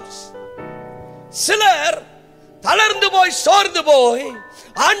comes. சிலர் தளர்ந்து போய் சோர்ந்து போய்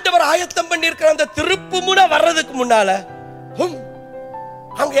ஆண்டவர் ஆயத்தம் பண்ணி இருக்கிற அந்த திருப்புமுனை வர்றதுக்கு முன்னால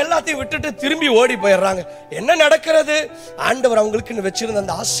அவங்க எல்லாத்தையும் விட்டுட்டு திரும்பி ஓடி போயிடுறாங்க. என்ன நடக்கிறது? ஆண்டவர் அவங்களுக்கு வச்சிருந்த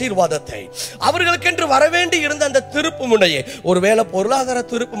அந்த ஆசீர்வாதத்தை, அவர்களுக்கென்று வரவேண்டி இருந்த அந்த திருப்பு முனையை, ஒருவேளை பொருளாதார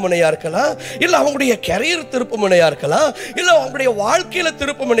திருப்பு முனையா இருக்கலாம், இல்ல அவங்களுடைய கரியர் திருப்பு முனையா இருக்கலாம், இல்ல அவங்களுடைய வாழ்க்கையில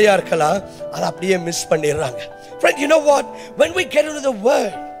திருப்பு முனையா இருக்கலாம், அதை அப்படியே மிஸ் பண்ணிடுறாங்க. Friend, you know what? When we get into the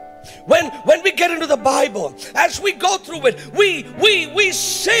word, when we get into the Bible, as we go through it, we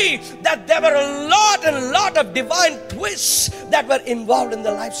see that there were a lot of divine twists that were involved in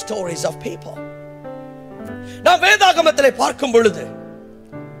the life stories of people. நான் வேதாகமத்திலே பார்க்கும் பொழுது,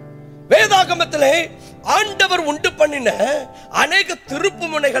 வேதாகமத்திலே ஆண்டவர் உண்டு பண்ணின அநேக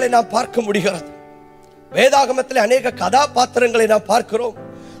திருப்புமுனைகளை நாம் பார்க்க முடிகிறது. வேதாகமத்திலே அநேக கதாபாத்திரங்களை நாம் பார்க்கிறோம்.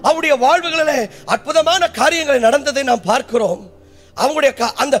 அவருடைய வாழ்வுகளிலே அற்புதமான காரியங்கள் நடந்ததை நாம் பார்க்கிறோம். அவங்களுடைய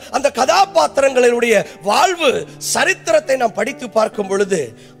அந்த கதாபாத்திரங்களுடைய வாழ்வு சரித்திரத்தை நாம் படித்து பார்க்கும் பொழுது,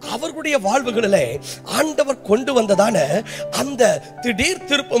 அவர்களுடைய வாழ்வுகளிலே ஆண்டவர் கொண்டு வந்ததான அந்த திடீர்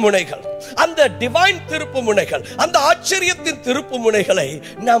திருப்புமுனைகள், அந்த டிவைன் திருப்புமுனைகள், அந்த ஆச்சரியத்தின் திருப்புமுனைகளை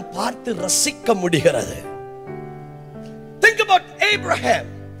நாம் பார்த்து ரசிக்க முடிகிறது. Think about Abraham.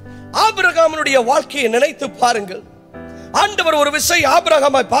 ஆபிரகாமுடைய வாழ்க்கையை நினைத்து பாருங்கள். ஆண்டவர் ஒரு விஷயம்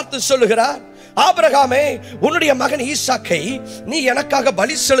ஆபிரகாமை பார்த்து சொல்லுகிறார், ஆபிரகாமே, உன்னுடைய மகன் ஈசாக்கை நீ எனக்காக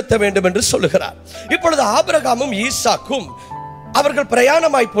பலி செலுத்த வேண்டும் என்று சொல்லுகிறார். இப்பொழுது ஆபிரகாமும் ஈசாக்கும் அவர்கள்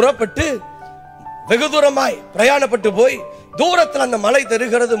பிரயாணமாய் புறப்பட்டு வெகு தூரமாய் பிரயாணப்பட்டு போய் தூரத்தில் அந்த மலை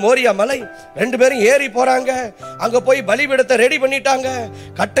தெரிகிறது, மோரியா மலை. ரெண்டு பேரும் ஏறி போறாங்க. அங்க போய் பலிபீடத்தை ரெடி பண்ணிட்டாங்க,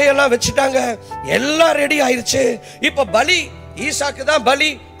 கட்டையெல்லாம் வச்சுட்டாங்க, எல்லாம் ரெடி ஆயிருச்சு. இப்ப பலி ஈசாக்கு தான் பலி.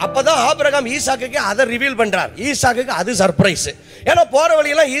 அப்பதான் ஆபிரகாம் ஈசாக்கு அதை ரிவீல் பண்றார். ஈசாக்கு அது சர்ப்ரைஸ். ஏன்னா போற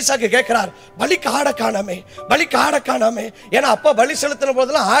வழியெல்லாம் ஈசாக்கு கேட்கிறார், பலிக்கு ஆடை காணாமே, பலிக்கு ஆடை காணாமே. ஏன்னா அப்பா பலி செலுத்தின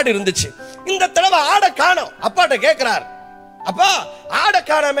போதெல்லாம் ஆடு இருந்துச்சு, இந்த தடவை ஆடை காணோம். அப்பாட்ட கேட்கிறார், அப்பா ஆடை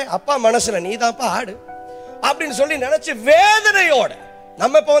காணாமே. அப்பா மனசுல நீதான்ப்பா ஆடு அப்படின்னு சொல்லி நினைச்சு வேதனையோட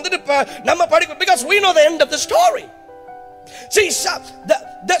நம்ம இப்ப வந்துட்டு நம்ம படிப்போம். Because we know the end of the story. See,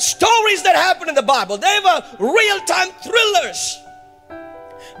 the stories that happen in the Bible, they were real-time thrillers.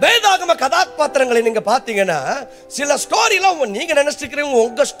 வேதாகம கதாபாத்திரங்களை நீங்க பாத்தீங்கன்னா, சில ஸ்டோரிலாம் நீங்க நினைச்சிருக்கிறீங்க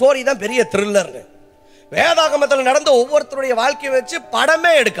உங்க ஸ்டோரி தான் பெரிய த்ரில்லர்னு. வேதாகமத்தில் நடந்த ஒவ்வொருத்தருடைய வாழ்க்கையை வச்சு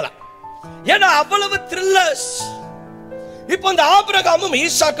படமே எடுக்கலாம். ஏன்னா அவ்வளவு த்ரில்லர்ஸ். இப்போ இந்த ஆபிரகாமும்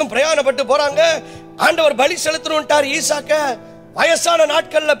ஈசாக்கும் பிரயாணப்பட்டு போறாங்க. ஆண்டவர் பலி செலுத்தணும்ட்டார் ஈசாக்க. வயசான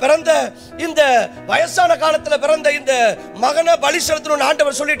நாட்கள்ல பிறந்த இந்த வயசான காலத்துல பிறந்த இந்த மகனை பலி செலுத்தணும்னு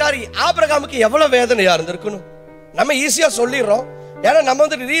ஆண்டவர் சொல்லிட்டாரு. ஆபிரகாமுக்கு எவ்வளவு வேதனையா இருந்திருக்கணும். நம்ம ஈஸியா சொல்லிடுறோம், ஏன்னா நம்ம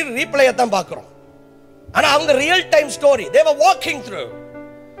வந்து ரீப்ளேயை தான் பார்க்கிறோம். ஆனா அவங்க real time story. They were walking through,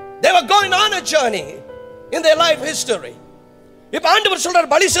 they were going on a journey in their life history. இப்ப ஆண்டவர்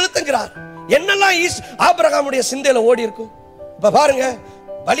சொல்றார் பலி செலுத்துங்கிறார். என்னெல்லாம் ஆபிரகாமுடைய சிந்தையில ஓடி இருக்கும். இப்ப பாருங்க,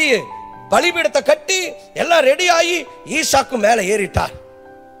 பலிபீடத்தை கட்டி எல்லாம் ரெடி ஆகி ஈசாக்கு மேல ஏறிட்டார்.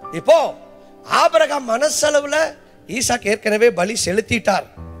 இப்போ ஆபிரகாம் மனசளவுல ஈசாக்கு ஏற்கனவே பலி செலுத்திட்டார்.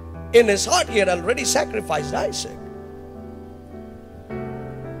 In his heart he had already sacrificed Isaac.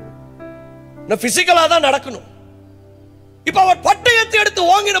 பிசிக்கலா தான் நடக்கணும். இப்ப அவர் பட்டயத்தை எடுத்து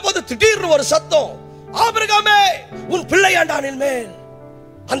வாங்கின போது திடீர்னு ஒரு சத்தம், ஆபிரகாமே உன் பிள்ளையாண்டானின் மேல்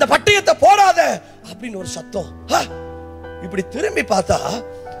அந்த பட்டயத்தை போடாத அப்படின்னு ஒரு சத்தம். இப்படி திரும்பி பார்த்தா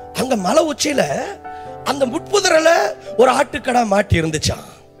அங்க மலை உச்சியில அந்த முட்புதரல ஒரு ஆட்டுக்கடா மாட்டி இருந்துச்சாம்.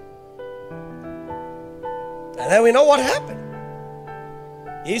 And then we know what happened.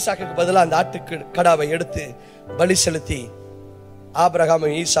 ஈசாக்குக்கு பதிலா அந்த ஆட்டுக்கடாவை எடுத்து பலி செலுத்தி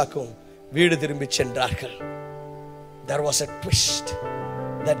ஆபிரகாமும் ஈசாக்கும் வீடு திரும்பி சென்றார்கள். There was a twist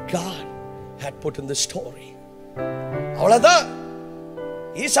that God had put in the story. அவ்வளவுதான்.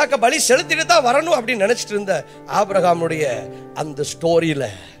 ஈசாக்க பலி செலுத்திட்டு தான் வரணும் அப்படின்னு நினைச்சிட்டு இருந்த ஆபிரகாமுடைய அந்த ஸ்டோரியில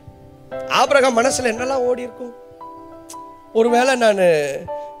ஆபிரகாம் மனசுல என்னெல்லாம் ஓடி இருக்கும். ஒருவேளை நான்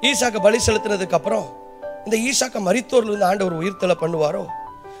ஈசாக்க பலி செலுத்தினதுக்கு அப்புறம் இந்த ஈசாக்க மரித்தோர்ல இருந்து ஆண்டவர் உயிர்த்தெழ பண்ணுவாரோ,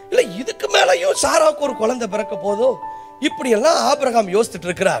 இல்ல இதுக்கு மேலயும் சாராவுக்கு ஒரு குழந்தை பிறக்க போதோ, இப்படி எல்லாம் ஆபிரகாம் யோசிச்சுட்டு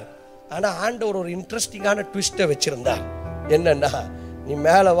இருக்கிறார். ஆனா ஆண்டவர் ஒரு இன்ட்ரெஸ்டிங்கான ட்விஸ்டை வச்சிருந்தார். என்னன்னா, நீ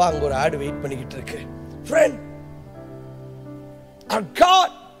மேல வா, அங்க ஒரு ஆடு வெயிட் பண்ணிக்கிட்டு இருக்கு. Friend, our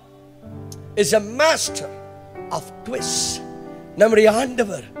God is a master of twists. நம்முடைய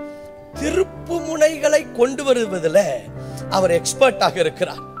ஆண்டவர் திருப்பு முனைகளை கொண்டு வருவதில் அவர் எக்ஸ்பர்ட்டாக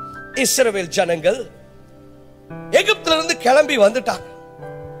இருக்கிறார். இஸ்ரவேல் ஜனங்கள் எகிப்தில இருந்து கிளம்பி வந்துட்டாங்க.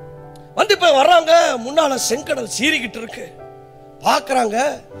 வந்து இப்ப வர்றாங்க, முன்னால செங்கடல் சீறிக்கிட்டு இருக்கு. பாக்குறாங்க,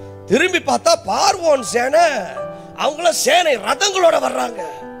 திரும்பி பார்த்தா பார்வோன் சேனை, அவங்கள சேனை ரதங்களோட வர்றாங்க,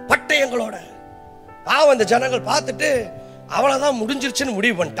 பட்டயங்களோட. பாவம் அந்த ஜனங்கள் பார்த்துட்டு அவ்வளவுதான் முடிஞ்சிருச்சுன்னு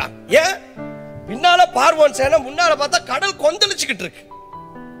முடிவு பண்ணிட்டாங்க. ஏன்? பின்னால பார்வோன் சேனை, முன்னால பார்த்தா கடல் கொந்தளிச்சுக்கிட்டு இருக்கு.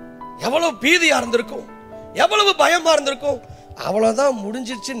 எவ்வளவு பீதியா இருந்திருக்கும், எவ்வளவு பயமா இருந்திருக்கும். அவ்வளவுதான்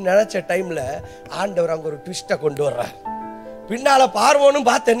முடிஞ்சிருச்சுன்னு நினைச்ச டைம்ல ஆண்டவர் அங்க ஒரு ட்விஸ்ட கொண்டு வர்றார். பின்னால பார்வோனும்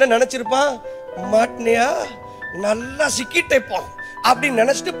பார்த்து என்ன நினைச்சிருப்பான், மாட்டினியா நல்லா சிக்கிட்டேப்போம் அப்படின்னு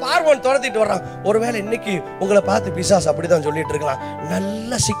நினைச்சிட்டு பார்வோன் துரத்திட்டு வர்றான். ஒருவேளை இன்னைக்கு உங்களை பார்த்து பிசாசு அப்படிதான் சொல்லிட்டு இருக்கலாம்,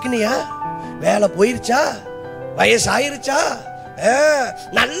 நல்லா சிக்கினியா, வேலை போயிருச்சா, வயசு ஆயிருச்சா,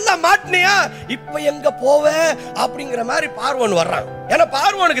 நல்லா மாட்டினியா, இப்ப எங்க போவ அப்படிங்கிற மாதிரி பார்வோன் வர்றான். ஏன்னா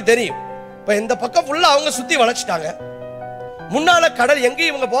பார்வோனுக்கு தெரியும், இப்ப இந்த பக்கம் ஃபுல்லா அவங்க சுத்தி வளைச்சிட்டாங்க, முன்னால கடல்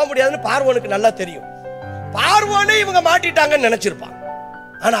எங்கேயும் இவங்க போக முடியாதுன்னு பார்வோனுக்கு நல்லா தெரியும். பார்வோனே இவங்க மாட்டிட்டாங்கன்னு நினைச்சிருப்பான்.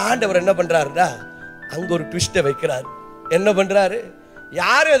 ஆனா ஆண்டவர் என்ன பண்றாருன்னா, அங்க ஒரு ட்விஸ்ட வைக்கிறார். என்ன பண்றாரு?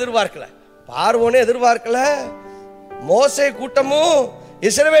 யாரும் எதிர்பார்க்கல, பார்வோனே எதிர்பார்க்கல, மோசே கூட்டமும்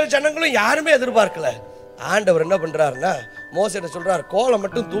இஸ்ரவேல் ஜனங்களும் யாருமே எதிர்பார்க்கல. ஆண்டவர் என்ன பண்றாருன்னா, மோசேட்ட சொல்றாரு, கோலை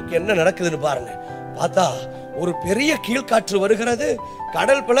மட்டும் தூக்கி என்ன நடக்குதுன்னு பாருங்க. பார்த்தா ஒரு பெரிய கீழ்காற்று வருகிறது,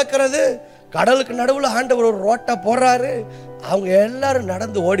 கடல் பிளக்கிறது, கடலுக்கு நடுவுல ஆண்டவர் ஒரு ரோட்டை போடுறாரு. அவங்க எல்லாரும்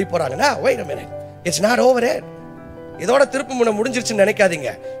நடந்து ஓடி போறாங்கன்னா, wait a minute, it's not over yet. இதோட திருப்பு முனை முடிஞ்சிருச்சுன்னு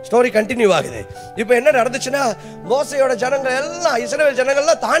நினைக்காதீங்க, ஸ்டோரி கண்டினியூ ஆகுது. இப்போ என்ன நடந்துச்சுன்னா, மோசையோட ஜனங்கள் எல்லாம், இஸ்ரவேல்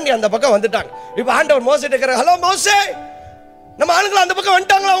ஜனங்கள்லாம் தாண்டி அந்த பக்கம் வந்துட்டாங்க. இப்போ ஆண்டவர் மோசேட்ட கேக்குறாரு, ஹலோ மோசே, நம்ம ஆளுங்களா அந்த பக்கம்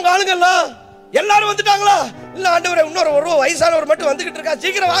வந்துட்டாங்களா? அவங்க ஆளுங்கெல்லாம் எல்லாரும் வந்துட்டாங்களா? இல்ல ஆண்டவரே, இன்னொரு ஒரு வயசானவர் மட்டும் வந்துகிட்டு இருக்கா,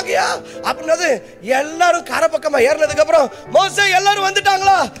 சீக்கிரம் வாங்கயா அப்படின்னது. எல்லாரும் கரை பக்கமா ஏறினதுக்கு அப்புறம், மோசே எல்லாரும்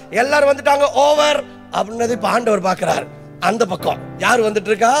வந்துட்டாங்களா? எல்லாரும் வந்துட்டாங்க, ஓவர் அப்படின்னது. இப்ப ஆண்டவர் பாக்குறாரு, அந்த பக்கம் யார்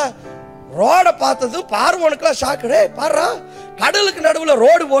வந்துட்டு இருக்கா? ரோட பார்த்தது பார்வோனுக்குலாம் ஷாக்கு. பாரு, கடலுக்கு நடுவுல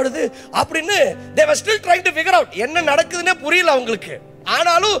ரோடு போடுது அப்படின்னு. they were still trying to figure out என்ன நடக்குதுன்னே புரியல அவங்களுக்கு.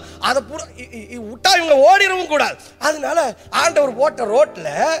 ஆனாலும் அதை விட்டா இவங்க ஓடிடவும் கூடாது. அதனால ஆண்டவர் போட்ட ரோட்ல,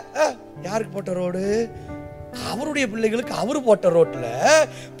 யாருக்கு போட்ட ரோடு? அவருடைய பிள்ளைகளுக்கு அவரு போட்ட ரோட்ல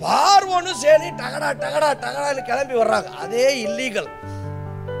பார்வோனும் சேனை டகடா டகடா டகடான்னு கிளம்பி வர்றாங்க. அதே இல்லீகல்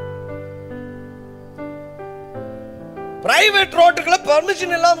பிரைவேட் ரோட்டுக்குள்ள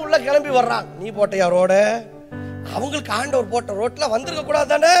பெர்மிஷன் எல்லாம் உள்ள கிளம்பி வர்றாங்க. நீ போட்டையா ரோட? அவங்களுக்கு ஆண்டவர் போட்ட ரோட்ல வந்திருக்க கூடாது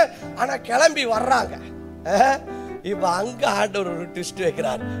தானே, ஆனா கிளம்பி வர்றாங்க. இப்ப அங்க ஆண்டவர் ஒரு ட்விஸ்ட்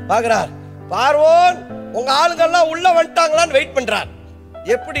வைக்கிறார். பாக்குறார், பார்வோன் உங்க ஆளுங்கெல்லாம் உள்ள வந்துட்டாங்களான்னு வெயிட் பண்றார்.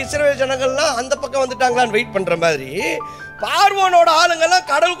 எப்படி இஸ்ரவேல் ஜனங்கள்லாம் அந்த பக்கம் வந்துட்டாங்களான்னு வெயிட் பண்ற மாதிரி, பார்வோனோட ஆளுங்கெல்லாம்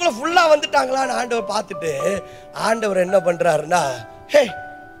கடலுக்குள்ள ஃபுல்லா வந்துட்டாங்களான்னு ஆண்டவர் பார்த்துட்டு, ஆண்டவர் என்ன பண்றாருன்னா, ஹே,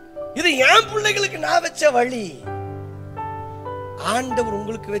 இது என் பிள்ளைகளுக்கு நான் வச்ச வழி. ஆண்டவர்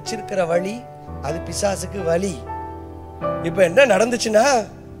உங்களுக்கு வச்சிருக்கிற வழி அது பிசாசுக்கு வழி. இப்ப என்ன நடந்துச்சுன்னா,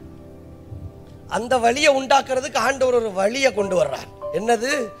 அந்த வழியை உண்டாக்குறதுக்கு ஆண்டவர் ஒரு வழியை கொண்டு வர்றார்.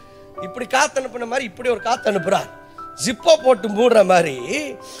 என்னது? இப்படி காத்து அனுப்புன மாதிரி இப்படி ஒரு காத்து அனுப்புறார், ஜிப்போ போட்டு மூடுற மாதிரி.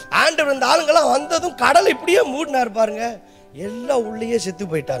 ஆண்டவர் இந்த ஆளுங்கெல்லாம் வந்ததும் கடல் இப்படியே மூடினார் பாருங்க, எல்லாம் உள்ளேயே செத்து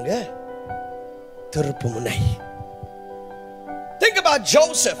போயிட்டாங்க. திருப்பு முனை. Think about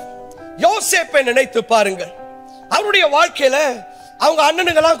Joseph. யோசேப்பை நினைத்து பாருங்கள். அவருடைய வாழ்க்கையில அவங்க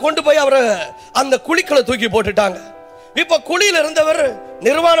அண்ணனுங்கெல்லாம் கொண்டு போய் அவரை அந்த குழிக்குள்ள தூக்கி போட்டுட்டாங்க. இப்ப குழியில இருந்தவர்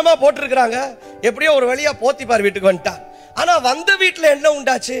நிர்வாணமா போட்டிருக்கிறாங்க. எப்படியோ ஒரு வழியா போத்திப்பார் வீட்டுக்கு வந்துட்டார். ஆனா வந்த வீட்டுல என்ன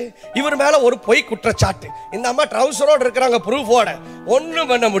உண்டாச்சு? இவர் மேல ஒரு பொய் குற்றச்சாட்டு. இந்த அம்மா ட்ரவுசரோட இருக்கிறாங்க, ப்ரூஃபோட. ஒண்ணும்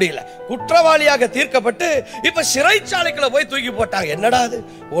பண்ண முடியல. குற்றவாளியாக தீர்க்கப்பட்டு இப்ப சிறைச்சாலைக்குள்ள போய் தூக்கி போட்டாங்க. என்னடா அது?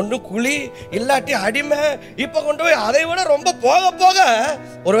 ஒண்ணு குழி, இல்லாட்டி அடிமை. இப்ப கொண்டு போய் அதை விட ரொம்ப போக போக,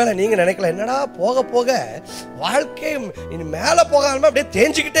 ஒருவேளை நீங்க நினைக்கல, என்னடா போக போக வாழ்க்கை இனி மேல போகாம அப்படியே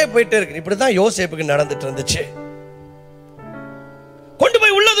தேஞ்சுக்கிட்டே போயிட்டே இருக்கு. இப்படிதான் யோசேப்புக்கு நடந்துட்டு இருந்துச்சு. கொண்டு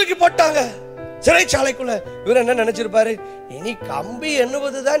போய் உள்ள தூக்கி போட்டாங்க சிறைச்சாலைக்குள்ள. இவர் என்ன நினைச்சிருப்பாரு? இனி கம்பி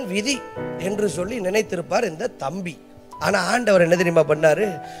எண்ணுவதுதான் விதி என்று சொல்லி நினைத்திருப்பார் இந்த தம்பி. ஆனா ஆண்டவர் என்ன தெரியுமா பண்ணாரு?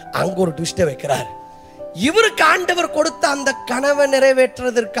 அங்க ஒரு ட்விஸ்ட வைக்கிறார். இவருக்கு ஆண்டவர் கொடுத்த அந்த கனவை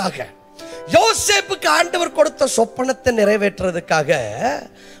நிறைவேற்றுவதற்காக, யோசேப்புக்கு ஆண்டவர் கொடுத்த சொப்பனத்தை நிறைவேற்றுவதற்காக,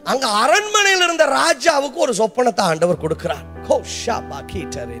 அங்க அரண்மனையில் இருந்த ராஜாவுக்கு ஒரு சொப்பனத்தை ஆண்டவர் கொடுக்கிறார்.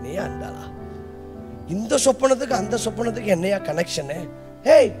 இந்த சொப்பனத்துக்கு அந்த சொப்பனத்துக்கு என்னையா கனெக்ஷன்?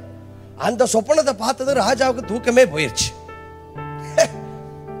 ஹே, அந்த சொப்பனத்தை பார்த்தது ராஜாவுக்கு தூக்கமே போயிருச்சு.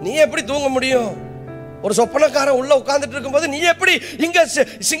 நீ எப்படி தூங்க முடியும்? ஒரு சொப்பனக்காரன் உள்ள உட்கார்ந்துட்டு இருக்கும்போது நீ எப்படி இங்க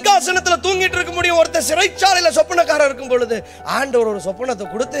சிங்காசனத்துல தூங்கிட்டு இருக்க முடியும்? ஒருத்தர் சிறைச்சாலையில சொப்பனக்காரன் இருக்கும் பொழுது ஆண்டவர் ஒரு சொப்பனத்தை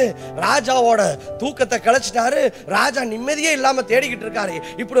கொடுத்து ராஜாவோட தூக்கத்தை கலைச்சிட்டாரு. ராஜா நிம்மதியே இல்லாம தேடிக்கிட்டு இருக்காரு.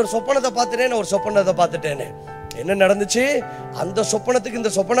 இப்படி ஒரு சொப்பனத்தை பார்த்துட்டேன்னு, ஒரு சொப்பனத்தை பார்த்துட்டேன்னு. என்ன நடந்துச்சு? அந்த சொப்பனத்துக்கு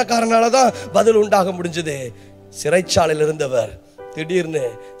இந்த சொப்பனக்காரனாலதான் பதில் உண்டாக முடிஞ்சது. சிறைச்சாலையில் இருந்தவர் திடீர்னு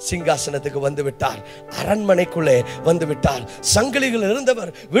சிங்காசனத்துக்கு வந்து விட்டார். அரண்மனைக்குள்ளே வந்து விட்டார். சங்கிலிகள்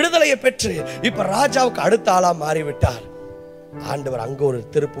இருந்தவர் விடுதலையை பெற்று இப்ப ராஜாவுக்கு அடுத்த ஆளா மாறிவிட்டார். ஆண்டவர் அங்க ஒரு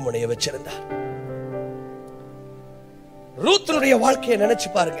திருப்பு முனையை வச்சிருந்தார். ரூத்தினுடைய வாழ்க்கையை நினைச்சு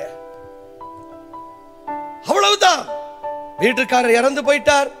பாருங்க. அவ்வளவுதான், வீட்டுக்காரர் இறந்து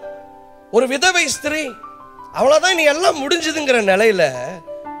போயிட்டார். ஒரு விதவை ஸ்திரீ, அவ்வளவுதான், நீ எல்லாம் முடிஞ்சதுங்கிற நிலையில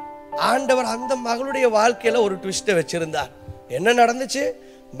ஆண்டவர் அந்த மகளுடைய வாழ்க்கையில ஒரு ட்விஸ்ட வச்சிருந்தார். என்ன நடந்துச்சு?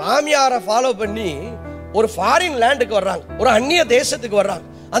 மாமியாரை ஃபாலோ பண்ணி ஒரு ஃபாரின் லேண்டுக்கு வர்றாங்க, ஒரு அந்நிய தேசத்துக்கு வர்றாங்க.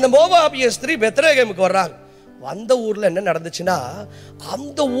 அந்த மோவாபிய ஸ்திரீ பெத்லகேமுக்கு வர்றாங்க. வந்த ஊர்ல என்ன நடந்துச்சுன்னா,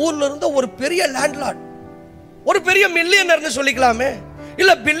 அந்த ஊர்ல இருந்த ஒரு பெரிய லேண்ட்லார்ட், ஒரு பெரிய மில்லியனர்னு சொல்லிக்கலாமே,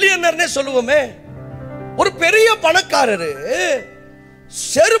 இல்ல பில்லியனர்னே சொல்லுவோமே, ஒரு பெரிய பணக்காரரு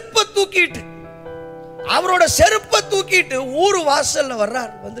செருப்பை தூக்கிட்டு, அவரோட செருப்பை தூக்கிட்டு ஊரு வாசல்ல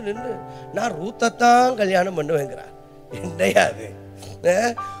வர்றார். வந்து நின்று, நான் ரூத்தைத்தான் கல்யாணம் பண்ணுவேங்கிறார். என்னையா அது?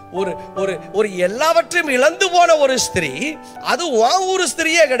 ஒரு ஒரு ஒரு எல்லாவற்றையும் இழந்து போன ஒரு ஸ்திரீ, அது ஊரு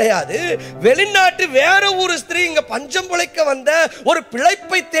ஸ்திரீயே கிடையாது, வெளிநாட்டு வேற ஒரு ஸ்திரீ, இங்க பஞ்சம் பிழைக்க வந்த ஒரு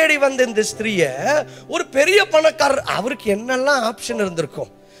பிழைப்பை தேடி வந்த இந்த ஸ்திரீய ஒரு பெரிய பணக்காரர், அவருக்கு என்னெல்லாம் ஆப்ஷன்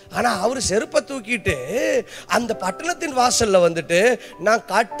இருந்திருக்கும். ஆனா அவரு செருப்பை தூக்கிட்டு அந்த பட்டணத்தின் வாசல்ல வந்துட்டு, நான்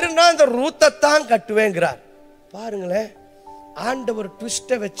கட்டுனா அந்த ரூத்தைத்தான் கட்டுவேங்கிறார். பாருங்களேன், ஆண்டவர்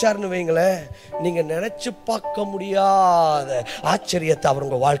ட்விஸ்ட வச்சார்னு வைங்களேன், நீங்க நினைச்சு பார்க்க முடியாத ஆச்சரியத்தை அவர்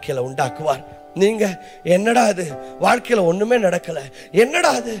உங்க வாழ்க்கையில உண்டாக்குவார். நீங்க என்னடா அது, வாழ்க்கையில ஒண்ணுமே நடக்கல, என்னடா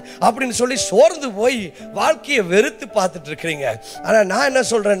அது அப்படின்னு சொல்லி சோர்ந்து போய் வாழ்க்கையை வெறுத்து பார்த்துட்டு இருக்கிறீங்க. ஆனா நான் என்ன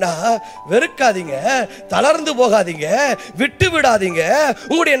சொல்றேன்னா, வெறுக்காதீங்க, தளர்ந்து போகாதீங்க, விட்டு விடாதீங்க,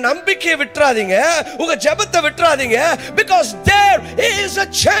 உங்களுடைய நம்பிக்கையை விட்டுறாதீங்க, உங்க ஜெபத்தை விட்டுறாதீங்க. Because there is a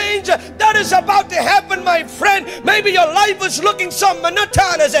change that is about to happen, my friend. Maybe your life is looking so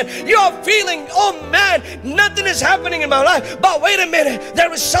monotonous and you are feeling, oh man, nothing is happening in my life. But wait a minute,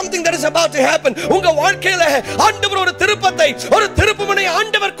 there is something that is about to happen. உங்க வாழ்க்கையில ஆண்டவர் ஒரு திருப்பத்தை, ஒரு திருப்புமுனை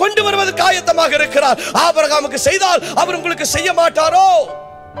ஆண்டவர் கொண்டு வருவதற்கு ஆயத்தமாக இருக்கிறார். ஆபிரகாமுக்கு செய்தால் அவர் உங்களுக்கு செய்ய மாட்டாரோ?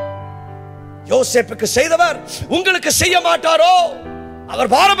 யோசேப்புக்கு செய்தவர் உங்களுக்கு செய்ய மாட்டாரோ?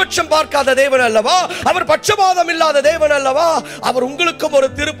 அவர் பாரபட்சம் பார்க்காத தேவன் அல்லவா? அவர் பட்சபாதம் இல்லாத தேவன் அல்லவா? அவர் உங்களுக்கும் ஒரு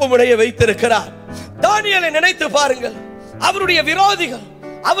திருப்புமுனையை வைத்திருக்கிறார். தானியேலை நினைத்து பாருங்கள். அவருடைய விரோதிகள்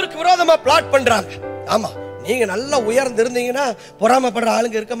அவருக்கு விரோதமா பிளாட் பண்றாங்க. ஆமா, நீங்க நல்லா உயர்ந்து இருந்தீங்கன்னா பொறாமப்படுற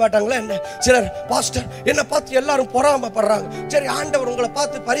ஆளுங்க இருக்க மாட்டாங்களா என்ன? சிலர், பாஸ்டர் என்ன பார்த்து எல்லாரும் பொறாமப்படுறாங்க, சரி ஆண்டவர் உங்களை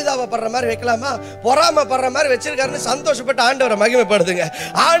பார்த்து பரிதாபப்படுற மாதிரி வைக்கலாமா? பொறாமப்படுற மாதிரி வச்சிருக்காருன்னு சந்தோஷப்பட்டு ஆண்டவரை மகிமைப்படுதுங்க.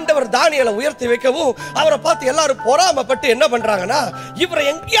 ஆண்டவர் தானியேலை உயர்த்தி வைக்கவும் அவரை பார்த்து எல்லாரும் பொறாமப்பட்டு என்ன பண்றாங்கன்னா, இவரை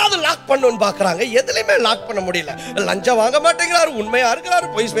எங்கேயாவது லாக் பண்ணணும்னு பாக்குறாங்க. எதுலையுமே லாக் பண்ண முடியல. லஞ்சம் வாங்க மாட்டேங்கிறாரு, உண்மையா இருக்கிறாரு,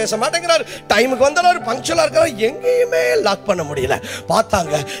 பொய் பேச மாட்டேங்கிறாரு, டைமுக்கு வந்தாலும் பங்க்சுவலா இருக்கிறாரு, எங்கேயுமே லாக் பண்ண முடியல.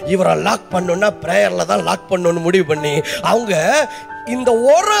 பார்த்தாங்க, இவரை லாக் பண்ணணும்னா பிரேயர்ல தான் லாக் பண்ணணும்னு முடிவு பண்ணி அவங்க இந்த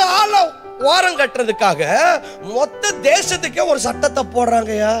ஒரு ஆள வாரம் கட்டுறதுக்காக மொத்த தேசத்துக்கே ஒரு சட்டத்தை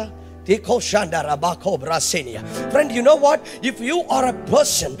போடுறாங்கயா. Friend, you know what? If you are a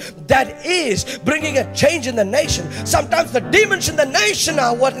person that is bringing a change in the nation, sometimes the demons in the nation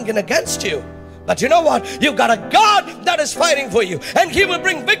are working against you. But you know what? You've got a God that is fighting for you, and He will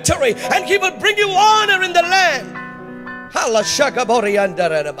bring victory, and He will bring you honor in the land.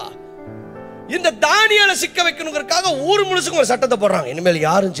 இந்த தானியேலை சிக்க வைக்கணுங்கிறதுக்காக ஊர் முழுசுக்கும் ஒரு சட்டத்தை போடுறாங்க, இனிமேல்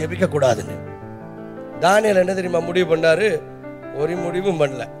யாரும் ஜெபிக்க கூடாதுன்னு. தானியேல் என்ன தெரியுமா முடிவு பண்ணாரு? ஒரு முடிவும்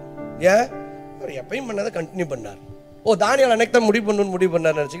பண்ணல. ஏன்? அவர் எப்பயும் பண்ணதை கண்டினியூ பண்ணார். ஓ, தானியேல் அன்னைக்கு தான் முடிவு பண்ணணும்னு முடிவு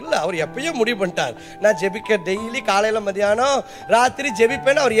பண்ணார் நினைச்சிக்கல, அவர் எப்பயும் முடிவு பண்ணிட்டார். நான் ஜெபிக்க டெய்லி காலையில மதியானம் ராத்திரி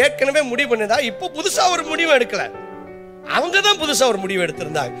ஜெபிப்பேன்னு அவர் ஏற்கனவே முடிவு பண்ணிதா. இப்போ புதுசா ஒரு முடிவு எடுக்கல, அவங்க தான் புதுசா ஒரு முடிவு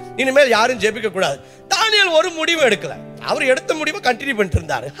எடுத்திருந்தாங்க, இனிமேல் யாரும் ஜெபிக்க கூடாது. தானியேல் ஒரு முடிவு எடுக்கல, அவர் எடுத்த முடிவை கண்டினியூ பண்ணிட்டு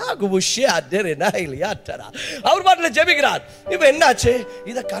இருந்தாரு. அவர் பாட்டுல ஜெபிக்கிறார். இப்ப என்னாச்சு?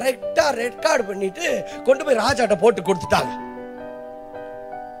 இதை கரெக்டா ரெக்கார்ட் பண்ணிட்டு கொண்டு போய் ராஜாட்ட போட்டு கொடுத்துட்டாங்க.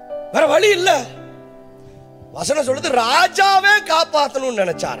 வேற வழி இல்ல. வசனம் சொல்லுது, ராஜாவே காப்பாத்தணும்னு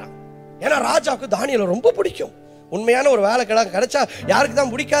நினைச்சாராம். ஏன்னா ராஜாவுக்கு தானியேலை ரொம்ப பிடிக்கும். உண்மையான ஒரு வேலை கிடைச்சா யாருக்கு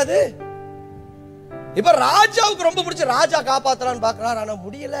தான் பிடிக்காது? இப்ப ராஜாவுக்கு ரொம்ப பிடிச்ச, ராஜா காப்பாத்தலான்னு பாக்குறாரு, ஆனா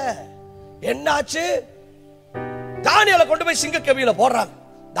முடியல. என்னாச்சு? தானியேலை கொண்டு போய் சிங்க கவியில போடுறாங்க.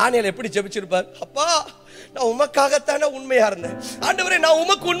 தானியேல் எப்படி ஜெபிச்சிருப்பார்? அப்பா, நான் உமக்காகத்தானே உண்மையா இருந்தேன். ஆண்டவரே, நான்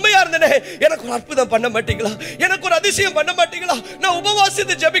உமக்கு உண்மையா இருந்தேனே, எனக்கு ஒரு அற்புதம் பண்ண மாட்டீங்களா? எனக்கு ஒரு அதிசயம் பண்ண மாட்டீங்களா? நான்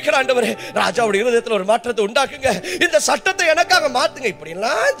உபவாசித்து ஜெபிக்கிறேன். ஆண்டவரே, ராஜாவுடைய இருதயத்தில் ஒரு மாற்றத்தை உண்டாக்குங்க. இந்த சட்டத்தை எனக்காக மாத்துங்க. இப்படி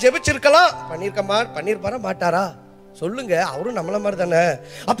எல்லாம் ஜெபிச்சிருக்கலாம். பண்ணிருப்பாரா மாட்டாரா சொல்லுங்க? அவரும் நம்மள மாதிரி தானே.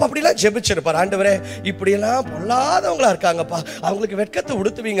 அப்ப அப்படிலாம் ஜெபிச்சிருப்பார். ஆண்டவரே, இப்படி எல்லாம் பொல்லாதவங்களா இருக்காங்கப்பா, அவங்களுக்கு வெட்கத்தை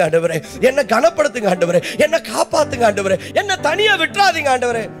உடுத்துவீங்க ஆண்டவரே, என்ன கனப்படுத்துங்க ஆண்டவரே, என்ன காப்பாத்துங்க ஆண்டவரே, என்ன தனியா விட்டுறாதீங்க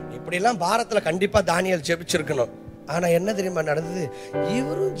ஆண்டவரே. இப்படி எல்லாம் பாரத்துல கண்டிப்பா தானியேல் ஜெபிச்சிருக்கணும். ஆனா என்ன தெரியுமா நடந்தது?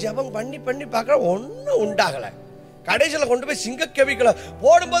 இவரும் ஜெபம் பண்ணி பண்ணி பார்க்கற ஒன்னும் உண்டாகல. கடைசியில கொண்டு போய் சிங்கக்கெபிகளை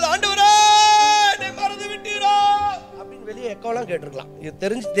போடும்போது, ஆண்டவரே என்னை மறந்து விட்டீரோ அப்படின்னு வெளியே எக்கோலாம் கேட்டிருக்கலாம்.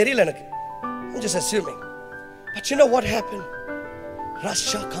 இது தெரியல எனக்கு. I'm just assuming. But you know what happened?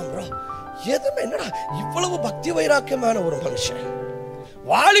 Rasha Kamra. எதுமே என்னடா இவ்வளவு பக்தி வைராக்கியமான ஒரு மனுஷன்.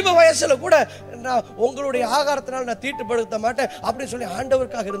 வாலிப வயசுல கூட நான் உங்களுடைய ஆகாரத்தினால் நான் தீட்டுப்படுத்த மாட்டேன் அப்படின்னு சொல்லி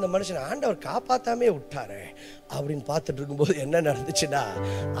ஆண்டவருக்காக இருந்த மனுஷன் ஆண்டவர் காப்பாத்தாமே விட்டாரு அப்படின்னு பார்த்துட்டு இருக்கும்போது என்ன நடந்துச்சுன்னா,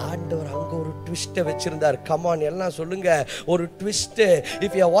 ஆண்டவர் அங்க ஒரு ட்விஸ்ட்டை வச்சிருந்தார். கமான், எல்லாம் சொல்லுங்க ஒரு twist.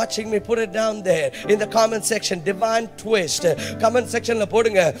 If you are watching me, put it down there in the comment section. Divine twist. comment sectionல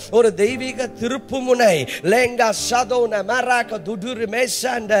போடுங்க. ஒரு தெய்வீக திருப்புமுனை. லேங்கா சதோன மராக துதுரு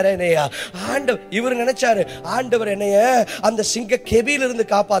மேசாண்டரேனையா. ஆண்டவர் இவர் நினைச்சாரு ஆண்டவர் என்னைய அந்த சிங்க கெபியில இருந்து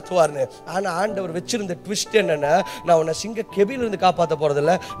காப்பாத்துவார்னு. ஆனா ஆண்டவர் வச்சிருந்த ட்விஸ்ட் என்னன்னா, நான் உன்னை சிங்க கெபியில இருந்து காப்பாத்த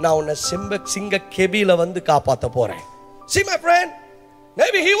போறதில்ல, நான் உன்னை சிங்க கெபியில வந்து காப்பாத்த போறேன். See my friend,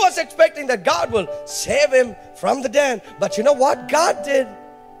 maybe he was expecting that God will save him from the den, but you know what God did?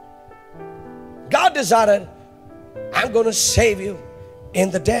 God decided, I'm going to save you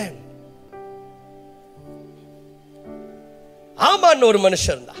in the den. ஆமான் ஒரு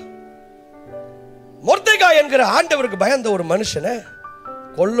மனுஷன் இருந்தான். மொர்தெகாய் என்கிற ஆண்டவருக்கு பயந்த ஒரு மனுஷனை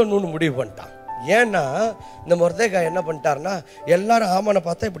கொல்லணும்னு முடிவு பண்ணிட்டான். ஏன்னா இந்த மொர்தெகாய் என்ன பண்ணிட்டாருன்னா, எல்லாரும் ஆமானை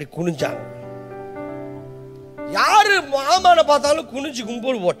பார்த்தா இப்படி குனிஞ்சாங்க. யாரு ஆமானை பார்த்தாலும் குனிஞ்சு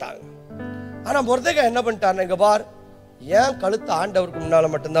கும்பல் போட்டாங்க. ஆனா மொர்தெகாய் என்ன பண்ணிட்டாருன்னா, இங்க பார், ஏன் கழுத்து ஆண்டவருக்கு முன்னால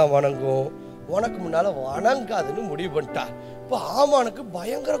மட்டும்தான் வணங்கும், உனக்கு முன்னால வணங்காதுன்னு முடிவு பண்ணிட்டார். இப்ப ஆமானுக்கு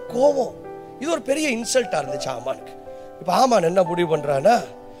பயங்கர கோபம். இது ஒரு பெரிய இன்சல்ட்டா இருந்துச்சு ஆமானுக்கு. இப்ப ஆமான் என்ன முடிவு பண்றானா,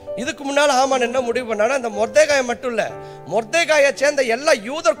 இதுக்கு முன்னால ஆமான் என்ன முடிவு பண்ணானா, இந்த மொர்தெகாயை மட்டும் இல்ல, மொர்தெகாயை சேர்ந்த எல்லா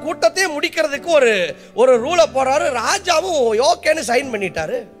யூதர் கூட்டத்தையும் முடிக்கிறதுக்கு ஒரு ரூலை போறாரு. ராஜாவும் ஓகேன்னு சைன்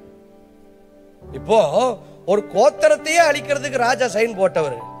பண்ணிட்டாரு. இப்போ ஒரு கோத்திரத்தையே அழிக்கிறதுக்கு ராஜா சைன்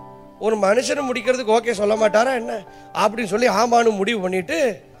போட்டவர் ஒரு மனுஷனை முடிக்கிறதுக்கு ஓகே சொல்ல மாட்டாரா என்ன அப்படின்னு சொல்லி ஆமானு முடிவு பண்ணிட்டு,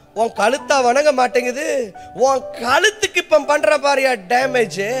 உன் கழுத்தா வணங்க மாட்டேங்குது, உன் கழுத்துக்கு இப்ப பண்ற பாரியா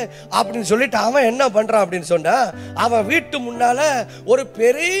டேமேஜ் அப்படின்னு சொல்லிட்டு அவன் என்ன பண்றான் அப்படின்னு சொன்னா, அவன் வீட்டு முன்னால ஒரு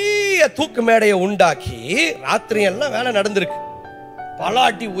பெரிய தூக்கு மேடையை உண்டாக்கி, ராத்திரி எல்லாம் வேலை நடந்திருக்கு,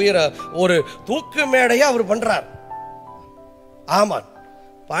 பலாட்டி உயர ஒரு தூக்கு மேடையை அவர் பண்றார். ஆமான்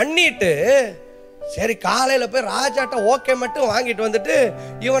பண்ணிட்டு சரி காலையில போய் ராஜாட்ட ஓகே மட்டும் வாங்கிட்டு வந்துட்டு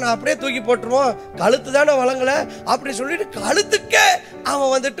இவனை அப்படியே தூக்கி போட்டுருவோம், கழுத்து தானே வழங்கல அப்படி சொல்லிட்டு கழுத்துக்கே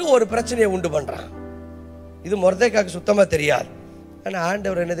அவன் வந்துட்டு ஒரு பிரச்சனையை உண்டு பண்றான். இது மொர்தெகாய்க்கு சுத்தமா தெரியாது. ஆனா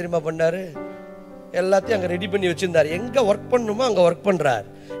ஆண்டவர் என்ன தெரியுமா பண்ணாரு, எல்லாத்தையும் அங்க ரெடி பண்ணி வச்சிருந்தாரு. எங்க ஒர்க் பண்ணணுமோ அங்க ஒர்க் பண்றாரு.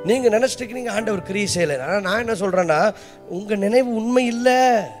 நீங்க நினைச்சிட்டு நீங்க ஆண்டவர் கிரியை செய்யல. ஆனா நான் என்ன சொல்றேன்னா, உங்க நினைவு உண்மை இல்ல.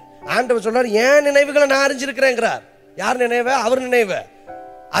 ஆண்டவர் சொல்றாரு, ஏன் நினைவுகளை நான் அறிஞ்சிருக்கிறேங்கிறார். யார் நினைவு? அவர் நினைவு.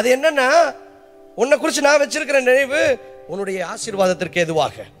 அது என்னன்னா, உன்னை குறிச்சு நான் வச்சிருக்கிற நினைவு உன்னுடைய ஆசீர்வாதத்திற்கு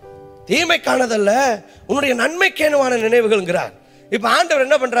எதுவாக, தீமைக்கானதல்ல, உன்னுடைய நன்மைக்கேனுவான நினைவுகள்ங்கிறார். இப்ப ஆண்டவர்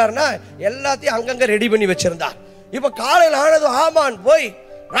என்ன பண்றாருன்னா, எல்லாத்தையும் அங்கங்க ரெடி பண்ணி வச்சிருந்தார். இப்ப காலையில் ஆனதும் ஆமான் போய்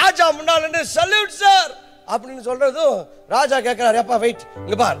ராஜா முன்னால சல்யூட் சார் அப்படின்னு சொல்றதும் ராஜா கேட்கிறாரு, அப்பா வெயிட்,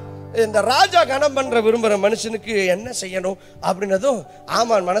 இங்க பார், இந்த ராஜா கனம் பண்ற விரும்புற மனுஷனுக்கு என்ன செய்யணும் அப்படின்னதும்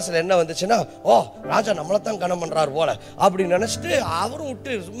ஆமான் மனசுல என்ன வந்துச்சுன்னா, ஓ ராஜா நம்மளைத்தான் கனம் பண்றாரு போல அப்படின்னு நினைச்சிட்டு அவரும்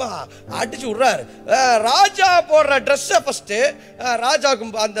விட்டு சும்மா அடிச்சு விடுறாரு. ராஜா போடுற ட்ரெஸ்ஸை ஃபர்ஸ்ட்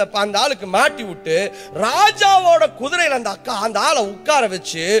ராஜாவுக்கு அந்த ஆளுக்கு மாட்டி விட்டு, ராஜாவோட குதிரையில அந்த ஆளை உட்கார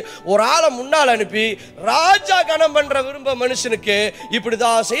வச்சு ஒரு ஆளை முன்னால் அனுப்பி, ராஜா கனம் பண்ற விரும்ப மனுஷனுக்கு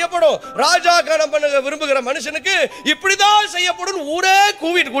இப்படிதான் செய்யப்படும், ராஜா கனம் பண்ண விரும்புகிற மனுஷனுக்கு இப்படிதான் செய்யப்படும் ஊரே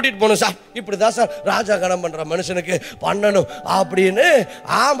கூட்டிட்டு போகணும் சார், இப்படிதான் சார் ராஜா கனம் பண்ற மனுஷனுக்கு பண்ணணும் அப்படின்னு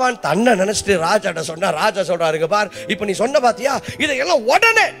ஆமான் தன்னை நினைச்சிட்டு ராஜாட்ட சொன்னா. ராஜா சொல்றாருங்க, பார் இப்ப நீ சொன்ன பாத்தியா, இதெல்லாம்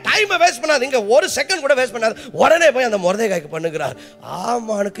உடனே டைம் வேஸ்ட் பண்ணாதீங்க, ஒரு செகண்ட் கூட வேஸ்ட் பண்ணாத, உடனே போய் அந்த மொர்தெகாய்க்கு பண்ணுகிறார்.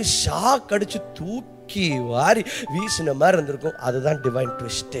 ஆமானுக்கு ஷாக் அடிச்சு தூக்கி வாரி வீசின மாதிரி இருந்திருக்கும். அதுதான் டிவைன்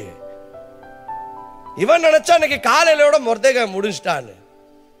ட்விஸ்ட். இவன் நினைச்சா இன்னைக்கு காலையிலோட மொர்தெகாய் முடிச்சிட்டான்னு.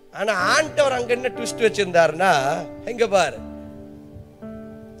 ஆனா ஆண்டவர் அங்க என்ன ட்விஸ்ட் வச்சிருந்தாருன்னா, எங்க பாரு,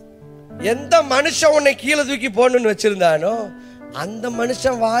 எந்த மனுஷன் உன்னை கீழே தூக்கி போடணும்னு வச்சிருந்தானோ அந்த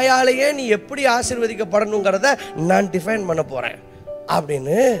மனுஷன் வாயாலேயே நீ எப்படி ஆசீர்வதிக்கப்படணுங்கிறத நான் டிஃபைன் பண்ண போறேன்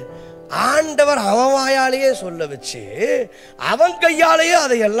அப்படின்னு ஆண்டவர் அவன் வாயாலேயே சொல்ல வச்சு அவன் கையாலேயே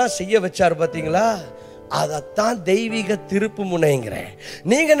அதையெல்லாம் செய்ய வச்சார். பார்த்தீங்களா? அதத்தான் தெய்வீக திருப்பு முனைங்கிறேன்.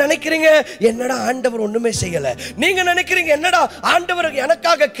 நீங்க நினைக்கிறீங்க என்னடா ஆண்டவர் ஒண்ணுமே செய்யல, நீங்க நினைக்கிறீங்க என்னடா ஆண்டவர்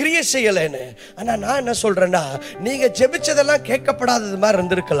எனக்காக கிரியை செய்யலன்னு. ஆனா நான் என்ன சொல்றேன்னா, நீங்க ஜெபிச்சதெல்லாம் கேட்கப்படாதது மாதிரி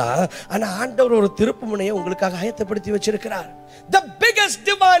இருந்திருக்கலாம். ஆனா ஆண்டவர் ஒரு திருப்பு முனையை உங்களுக்காக ஆயத்தப்படுத்தி வச்சிருக்கிறார். The biggest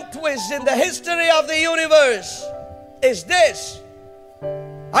divine twist in the history of the universe is this.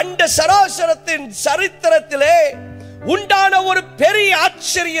 அண்ட சராசரத்தின் சரித்திரத்திலே உண்டான ஒரு பெரிய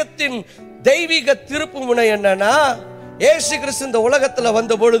ஆச்சரியத்தின் தெய்வீக திருப்பு முனை என்னன்னா, இயேசு கிறிஸ்து இந்த உலகத்துல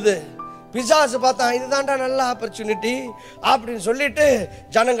வந்த பொழுது பிசாசு பார்த்தான், இதுதான்டா நல்ல ஆப்பர்ச்சுனிட்டி அப்படின்னு சொல்லிட்டு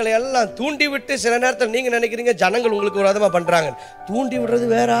ஜனங்களை எல்லாம் தூண்டி விட்டு, சில நேரத்தில் நீங்க நினைக்கிறீங்க ஜனங்கள் உங்களுக்கு விரோதமா பண்றாங்க, தூண்டி விடுறது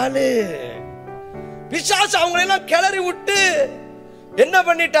வேற ஆளு. பிசாசு அவங்களை எல்லாம் கிளறி விட்டு என்ன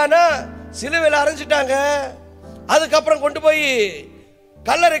பண்ணிட்டானா, சிலுவையில் அரைஞ்சிட்டாங்க. அதுக்கப்புறம் கொண்டு போய்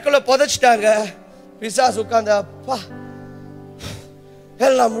கல்லறைக்குள்ள புதைச்சிட்டாங்க. பிசாசு உட்கார்ந்து, அப்பா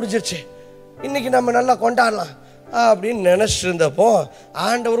எல்லாம் முடிஞ்சிருச்சு, இன்னைக்கு நம்ம நல்லா கொண்டாடலாம் அப்படின்னு நினைச்சிட்டு இருந்தப்போ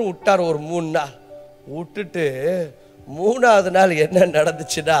ஆண்டவரும் விட்டார். ஒரு 3 நாள் விட்டுட்டு 3வது நாள் என்ன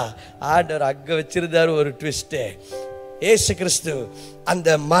நடந்துச்சுன்னா, ஆண்டவர் அங்க வச்சிருந்தாரு ஒரு ட்விஸ்ட். இயேசு கிறிஸ்து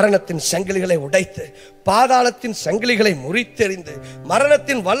அந்த மரணத்தின் சங்கிலிகளை உடைத்து, பாதாளத்தின் சங்கிலிகளை முறித்தெறிந்து,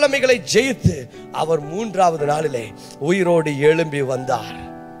 மரணத்தின் வல்லமைகளை ஜெயித்து அவர் 3வது நாளிலே உயிரோடு எழும்பி வந்தார்.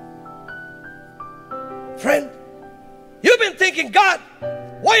 Friend, you've been thinking, God,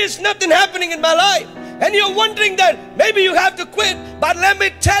 why is nothing happening in my life? And you're wondering that maybe you have to quit. But let me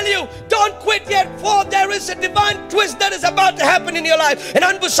tell you, don't quit yet, for there is a divine twist that is about to happen in your life. And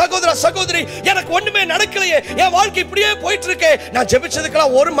அன்பு சகோதர சகோதரி, எனக்கு ஒண்ணுமே நடக்கலையே, என் வாழ்க்கை இப்படியே போயிட்டு இருக்கே, நான்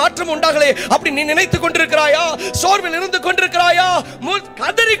ஜெபிச்சதுக்கெல்லாம் ஒரு மாற்றம் உண்டாகலையே அப்படி நீ நினைத்து கொண்டிருக்கிறாயா? சோர்வில் இருந்து கொண்டிருக்கிறாயா?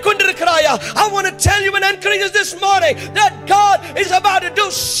 கதறி கொண்டிருக்கிறாயா? I want to tell you and encourage you this morning that God is about to do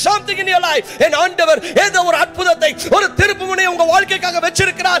something in your life. And ஆண்டவர் ஏதோ ஒரு அற்புதத்தை, ஒரு திருப்புமுனையை உங்க வாழ்க்கைக்காக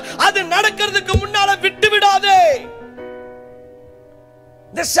வச்சிருக்கிறார். அது நடக்கிறதுக்கு முன்னால விட்டு விடாதே.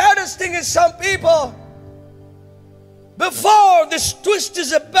 The saddest thing is some people, before this twist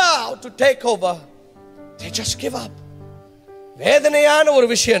is about to take over, they just give up. வேதனையான ஒரு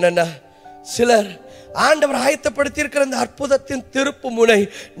விஷயம் என்ன, சிலர் ஆண்டவர் ஆயத்தப்படுத்தி இருக்கிற இந்த அற்புதத்தின் திருப்பு முனை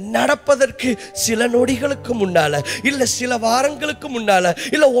நடப்பதற்கு சில நொடிகளுக்கு முன்னால, இல்ல சில வாரங்களுக்கு முன்னால,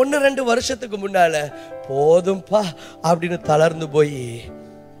 இல்ல 1-2 வருஷத்துக்கு முன்னால போதும்பா அப்படின்னு தளர்ந்து போய்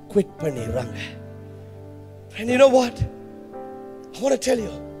குவிட் பண்ணிடுறாங்க. And you know what? I want to tell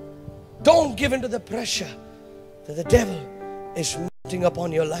you, don't give in to the pressure that the devil is putting upon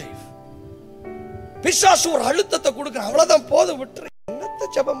your life. பிசாசு ஒரு அழுத்தத்தை கொடுக்குறான், அவ்வளவுதான், போதும் விட்டுரு. என்னத்தை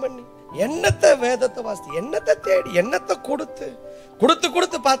ஜெபம் பண்ணி, என்னத்தை வேதத்தை வாசி, என்னத்தை தேடி, என்னத்தை கொடுத்து கொடுத்து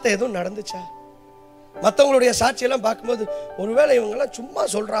கொடுத்து பார்த்த எதுவும் நடந்துச்சா? மற்றவங்களுடைய சாட்சியெல்லாம் பார்க்கும்போது ஒருவேளை இவங்கெல்லாம் சும்மா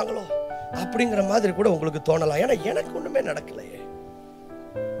சொல்றாங்களோ அப்படிங்கிற மாதிரி கூட உங்களுக்கு தோணலாம். ஏன்னா எனக்கு ஒண்ணுமே நடக்கலையே.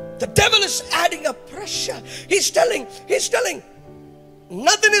 The devil is adding a pressure. He's telling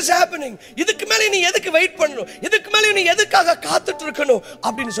nothing is happening. இதுக்கு மேல நீ எதுக்கு வெயிட் பண்ணணும், இதுக்கு மேல நீ எதுக்காக காத்துட்டு இருக்கணும்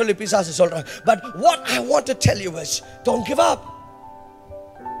அப்படின்னு சொல்லி பிசாசு சொல்றான். But what I want to tell you is, don't give up.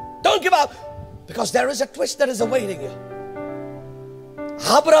 Don't give up, because there is a twist that is awaiting you.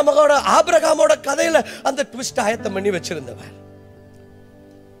 ஆபிரகாமோட கதையில அந்த ட்விஸ்ட் ஆயத்தம் பண்ணி வச்சிருந்தவர்,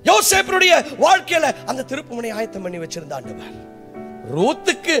 யோசேப்புடைய வாழ்க்கையில அந்த திருப்புமுனை ஆயத்தம் பண்ணி வச்சிருந்த ஆண்டவர்,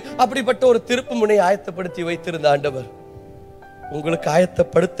 ரூத்துக்கு அப்படிப்பட்ட ஒரு திருப்பு முனை ஆயத்தப்படுத்தி வைத்திருந்த ஆண்டவர் உங்களுக்கு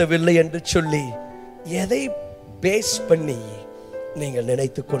ஆயத்தப்படுத்தவில்லை என்று சொல்லி எதை பேஸ் பண்ணி நீங்கள்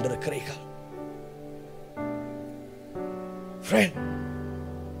நினைத்துக் கொண்டிருக்கிறீர்கள்? Friend,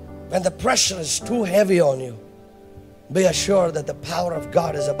 when the pressure is too heavy on you, be assured that the power of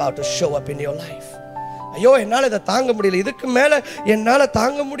God is about to show up in your life. ஐயோ என்னால இதை தாங்க முடியல, இதுக்கு மேல என்னால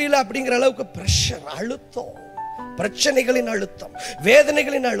தாங்க முடியல அப்படிங்கிற அளவுக்கு பிரஷர், அழுத்தம், பிரச்சனைகளின் அழுத்தம்,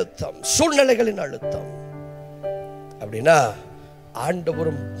 வேதனைகளின் அழுத்தம், சூழ்நிலைகளின் அழுத்தம் அப்படின்னா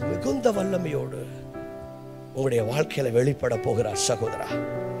ஆண்டவரும் மிகுந்த வல்லமையோடு உங்களுடைய வாழ்க்கையில வெளிப்பட போகிறார் சகோதரா.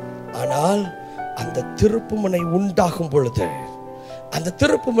 ஆனால் அந்த திருப்புமுனை உண்டாகும் பொழுது, அந்த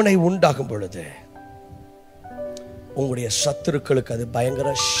திருப்புமுனை உண்டாகும் பொழுது உங்களுடைய சத்துருக்களுக்கு அது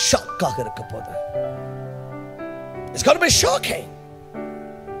பயங்கர ஷாக்காக இருக்க போகுது. It's going to be shocking.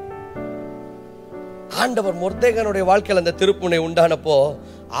 ஆண்டவர் மொர்தேகானுடைய வாழ்க்கையில் அந்த திருப்புமுனை உண்டானப்போ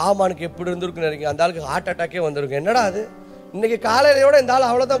ஆமானுக்கு எப்படி இருந்திருக்கு நினைக்கிறீங்க? அந்த ஆளுக்கு ஹார்ட் அட்டாக்கே வந்திருக்கு. என்னடா அது, இன்னைக்கு காலையிலோட இந்த ஆள்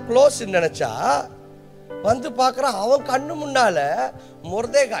அவ்வளவுதான் க்ளோஸ் நினைச்சா வந்து பார்க்குறான், அவன் கண்ணு முன்னால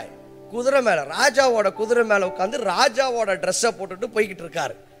மொர்தேகாய் குதிரை மேல, ராஜாவோட குதிரை மேல உட்காந்து ராஜாவோட ட்ரெஸ்ஸை போட்டுட்டு போய்கிட்டு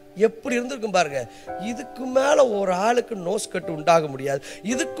இருக்காரு. எப்படி இருந்திருக்கும் பாருங்க. இதுக்கு மேல ஒரு ஆளுக்கு நோஸ் கட்டு உண்டாக முடியாது.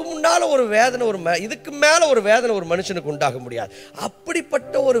 இதுக்கு முன்னால ஒரு வேதனை இதுக்கு மேல ஒரு வேதனை ஒரு மனுஷனுக்கு உண்டாக முடியாது.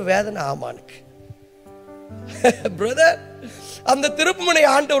 அப்படிப்பட்ட ஒரு வேதனை ஆமானுக்கு. பிரதர், அந்த திருப்புமுனை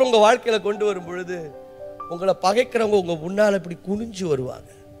ஆண்டவர் உங்க வாழ்க்கையில கொண்டு வரும் பொழுது உங்களை பகைக்கிறவங்க உங்க முன்னால இப்படி குனிஞ்சு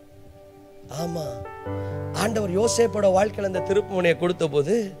வருவாங்க. ஆமா, ஆண்டவர் யோசேப்போட வாழ்க்கையில அந்த திருப்புமுனையை கொடுத்த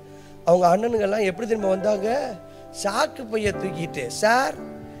போது அவங்க அண்ணனுங்கெல்லாம் எப்படி திரும்ப வந்தாங்க? சாக்கு பைய தூக்கிட்டு, சார்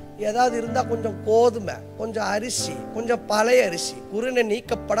ஏதாவது இருந்தா கொஞ்சம் கோதுமை, கொஞ்சம் அரிசி, கொஞ்சம் பழைய அரிசி, குருணை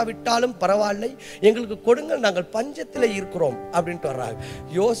நீக்கப்படவிட்டாலும் பரவாயில்லை, எங்களுக்கு கொடுங்க, நாங்கள் பஞ்சத்தில் இருக்கிறோம் அப்படின்ட்டு வர்றாங்க.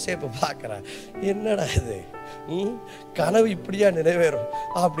 யோசேப்பு பார்க்கிறார், என்னடா இது, கனவு இப்படியா நிறைவேறும்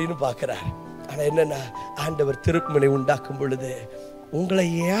அப்படின்னு பார்க்கிறார். ஆனா என்னன்னா, ஆண்டவர் திருப்புமுனை உண்டாக்கும் பொழுது உங்களை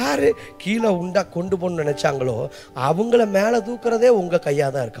யாரு கீழே கொண்டு போகணும்னு நினைச்சாங்களோ அவங்கள மேல தூக்குறதே உங்க கையா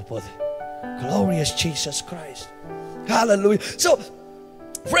தான் இருக்க போகுது. Glorious Jesus Christ. Hallelujah. So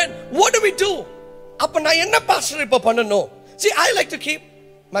friend, what do we do? அப்ப நான் என்ன பாஸ்டர் இப்ப பண்ணணும்? See, I like to keep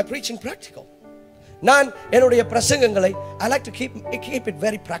my preaching practical. நான் என்னுடைய பிரசங்கங்களை I like to keep it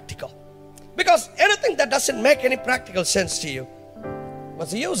very practical. Because anything that doesn't make any practical sense to you,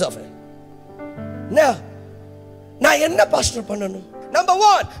 what's the use of it? Now, நான் என்ன pastor பண்ணணும்? Number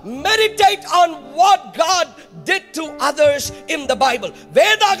 1, meditate on what God did to others in the Bible.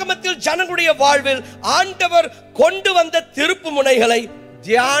 வேதாகமத்தில் ஜனங்களுடைய வாழ்வில் ஆண்டவர் கொண்டு வந்த திருப்புமுனைகளை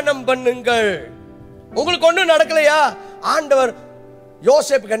தியானம் பண்ணுங்கள். உங்களுக்கு ஒண்ணும் நடக்கலையா? ஆண்டவர்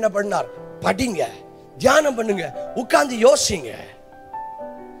யோசேப்புக்கு என்ன பண்ணார்? படிங்க, தியானம் பண்ணுங்க, உட்கார்ந்து யோசிங்க.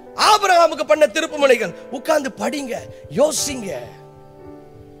 ஆபிரகாமுக்கு பண்ண திருப்புமுனைகள் உட்கார்ந்து படிங்க, யோசிங்க.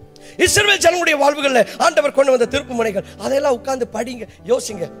 இஸ்ரவேல் ஜனங்களுடைய வாழ்வுகள்ல ஆண்டவர் கொண்டு வந்த திருப்புமுனைகள் அதெல்லாம் உட்கார்ந்து படிங்க,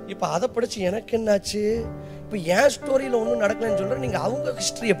 யோசிங்க. இப்ப அதை படிச்சு எனக்கு என்னாச்சு? இப்ப என் ஸ்டோரியில ஒன்றும் நடக்கலன்னு சொல்றேன், நீங்க அவங்க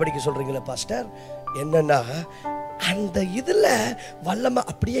ஹிஸ்டரியை படிக்க சொல்றீங்களா பாஸ்டர்? என்னன்னா, அந்த இதுல வல்லமை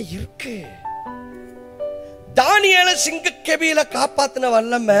அப்படியே இருக்கு. தானியேலை சிங்கக்கெபியில காப்பாத்தின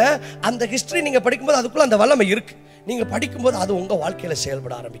வல்லமை, அந்த ஹிஸ்டரி நீங்க படிக்கும்போது அதுக்குள்ள அந்த வல்லமை இருக்கு. நீங்க படிக்கும்போது அது உங்க வாழ்க்கையில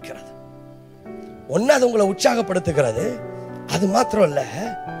செயல்பட ஆரம்பிக்கிறது. ஒன்னு அது உங்களை உற்சாகப்படுத்துகிறது, அது மாத்திரம் இல்ல.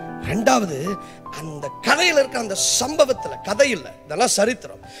 ரெண்டாவது, அந்த கதையில் இருக்கிற அந்த சம்பவத்துல, கதை இல்ல இதெல்லாம்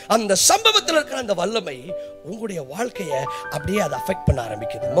சரித்திரம், அந்த சம்பவத்தில் இருக்கிற அந்த வல்லமை உங்களுடைய வாழ்க்கையை அப்படியே அதை அஃபெக்ட் பண்ண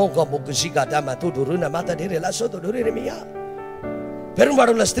ஆரம்பிக்குது.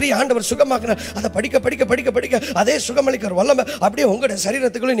 பெரும்பாடுள்ள ஸ்திரீ ஆண்டவர் சுகமாக்குறார். அதை படிக்க படிக்க படிக்க படிக்க அதே சுகமளிக்கிற வல்லமை அப்படியே உங்களுடைய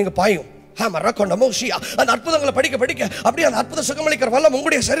சரீரத்துக்குள்ள நீங்க பாயும். அந்த அற்புதங்களை படிக்க படிக்க அப்படியே அந்த அற்புத சுகமளிக்கிற வல்லமை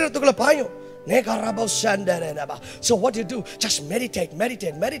உங்களுடைய சரீரத்துக்குள்ள பாயும். So what you do, just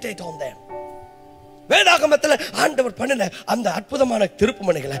meditate on them. வேதாகமத்தில் ஆண்டவர் பண்ணின அந்த அற்புதமான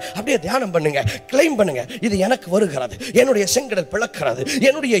திருப்புமுனைகளை அப்படியே தியானம் பண்ணுங்க, கிளைம் பண்ணுங்க. இது எனக்கு வருகிறது, என்னுடைய செங்கடல் பிளக்கிறது,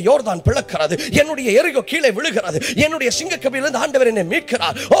 என்னுடைய யோர்தான் பிளக்கிறது, என்னுடைய எரிகோ கீழே விழுகிறது, என்னுடைய சிங்கக்கபியிலிருந்து ஆண்டவர் என்னை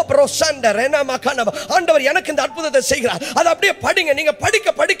மீட்கிறார். ஓ ப்ரோ சண்டர் ஆண்டவர் எனக்கு இந்த அற்புதத்தை செய்கிறார். அதை அப்படியே படிங்க. நீங்க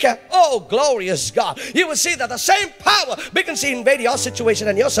படிக்க படிக்க, oh glorious God, you will see that the same power begins to invade your situation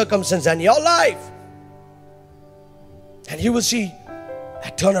and your circumstance and your life, and you will see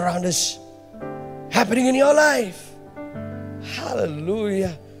a turnaround is happening in your life.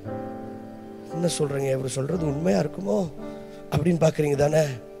 Hallelujah. என்ன சொல்றீங்க, இவர் சொல்றது உண்மையா இருக்குமோ அப்படின்னு பாக்குறீங்க தானே?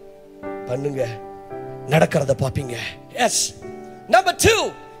 பண்ணுங்க, நடக்கிறத பாப்பீங்க. Yes. Number 2,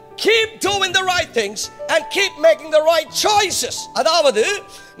 keep doing the right things and keep making the right choices. அதாவது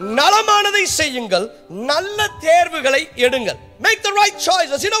நலமானதை செய்யுங்கள், நல்ல தேர்வுகளை எடுங்கள். Make the right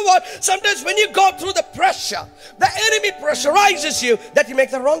choices. You know what? Sometimes when you go through the pressure, the enemy pressurizes you that you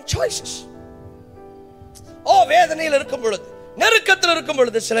make the wrong choices. வேதனையில் இருக்கும் பொழுது, நெருக்கத்தில் இருக்கும்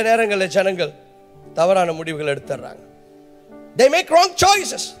பொழுது சில நேரங்களில் ஜனங்கள் தவறான முடிவுகள் எடுத்துறாங்க. They make wrong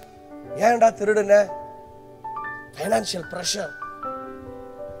choices. ஏன்டா திருடுன? Financial pressure.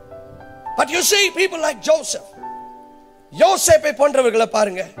 But you see people like Joseph, யோசேப்பை போன்றவர்களை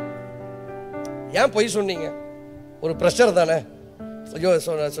பாருங்க. ஏன் பொய் சொன்னீங்க? ஒரு பிரஷர் தானே,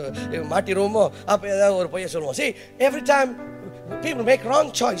 மாட்டிடுவோமோ அப்ப ஏதாவது ஒரு பொய்யை சொல்லுவோம். See, every time people make wrong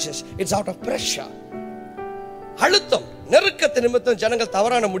choices, it's out of pressure. அழுத்தம், நெருக்கத்து நிமித்தம் ஜனங்கள்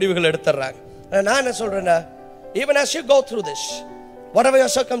தவறான முடிவுகள் எடுத்துறாங்க. நான் என்ன சொல்றேன்னா, even as you go through this, whatever your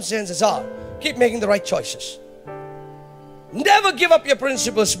circumstances are, keep making the right choices. Never give up your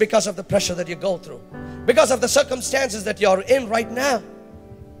principles because of the pressure that you go through, because of the circumstances that you are in right now.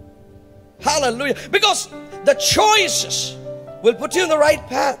 Hallelujah. Because the choices will put you in the right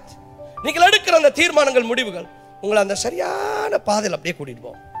path. நீங்கள் எடுக்கிற அந்த தீர்மானங்கள், முடிவுகள் உங்களை அந்த சரியான பாதையில் அப்படியே கூட்டிட்டு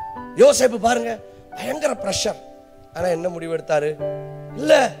போகும். யோசேப்பு பாருங்க, பயங்கர பிரஷர், ஆனா என்ன முடிவு எடுத்தாரு?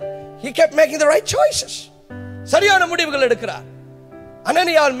 இல்ல, he kept making the right choices. சரியான முடிவுகள் எடுக்கிறார்.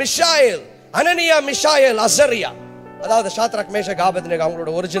 அனனியா, மிஷாயேல், அசரியா அதாவது ஷாத்ராக் மேஷக் ஆபேத்நேகோ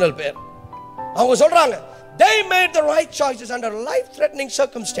அவங்களோட ஒரிஜினல் பேர். அவங்க சொல்றாங்க they made the right choices under life threatening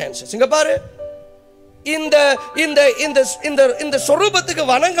circumstances. இங்க பாரு, இந்த இந்த இந்த இந்த இந்த சொரூபத்துக்கு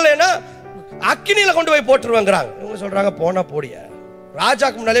வணங்கலைன்னா அக்கினியில கொண்டு போய் போட்டுருவாங்கறாங்க. இவங்க சொல்றாங்க போனா போடிய.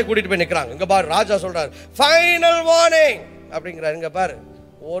 ராஜாக்கு முன்னாலே கூட்டிட்டு போய் நிக்கிறாங்க. இங்க பாரு, ராஜா சொல்றாரு ஃபைனல் வார்னிங் அப்படிங்கறாரு. இங்க பாரு,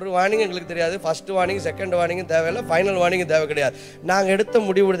 ஒரு வார்னிங் எங்களுக்கு தெரியாது, ஃபர்ஸ்ட் வார்னிங் செகண்ட் வார்னிங் தேவையில்லை, ஃபைனல் வார்னிங் தேவை கிடையாது. நாங்க எடுத்த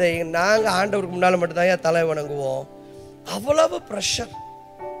முடிவு நாங்க ஆண்டவருக்கு முன்னால மட்டும் தான் தலை வணங்குவோம். அவ்வளவு pressure.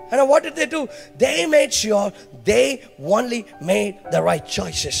 And what did they do? They made sure they only made the right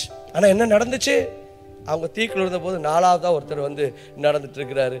choices. ஆனா என்ன நடந்துச்சு? அவங்க தீக்குள்ள இருந்த போது நாலாவதா ஒருத்தர் வந்து நடந்துட்டு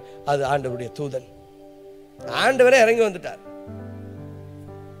இருக்கிறாரு. அது ஆண்டவருடைய தூதன். ஆண்டவரே இறங்கி வந்துட்டார்.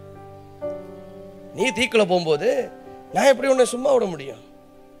 நீ தீக்குள்ள போகும்போது நான் எப்படி உன்னை சும்மா விட முடியும்?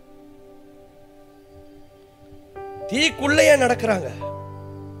 தீக்குள்ளேயே நடக்கிறாங்க,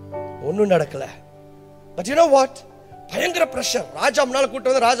 ஒன்னும் நடக்கல. But you know what? பயங்கர பிரஷர். ராஜா முன்னால கூட்டு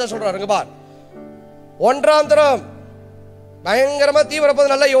வந்து ராஜா சொல்றாருங்க, பார், ஒன்றாம் தரம் பயங்கரமா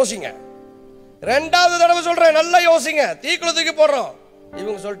தீவிரப்பது நல்லா யோசிங்க. ரெண்டாவது தடவை சொல்றேன், நல்லா யோசிங்க, தீக்குள்ள தூக்கி போடுறோம்.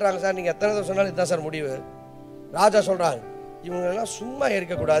 இவங்க சொல்றாங்க, சார் நீங்க எத்தனை தடவை சொன்னாலும் இதுதான் சார் முடிவு. ராஜா சொல்றாரு, இவங்க எல்லாம் சும்மா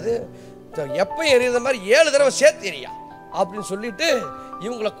எரிக்க கூடாது, எப்பயும் எரியற மாதிரி 7 தடவை சேர்த்து எரியா அப்படின்னு சொல்லிட்டு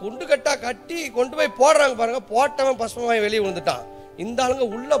இவங்களை குண்டு கட்டா கட்டி கொண்டு போய் போடுறாங்க. பாருங்க, போட்டவன் பசுமாய் வெளியே விழுந்துட்டான். இந்த ஆளுங்க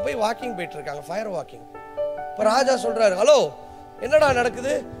உள்ள போய் வாக்கிங் போயிட்டு இருக்காங்க, ஃபயர் வாக்கிங். இப்ப ராஜா சொல்றாரு, ஹலோ என்னடா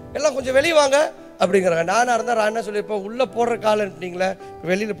நடக்குது, எல்லாம் கொஞ்சம் வெளியே வாங்க அப்படிங்கிறாங்க. நானா இருந்தா நான் என்ன சொல்லியிருப்பேன், உள்ள போடுற கால் அனுப்புனீங்களே,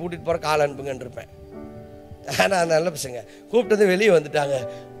 வெளியில பூட்டிட்டு போற கால் அனுப்புங்கன்னு இருப்பேன். ஆனா நல்ல பசங்க கூப்பிட்டது வெளியே வந்துட்டாங்க.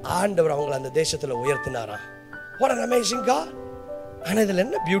 ஆண்டவர் அவங்களை அந்த தேசத்துல உயர்த்தினாரா. What an amazing God. ஆனா இதுல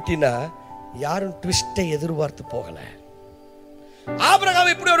என்ன பியூட்டினா, யாரும் ட்விஸ்டை எதிர்பார்த்து போகல.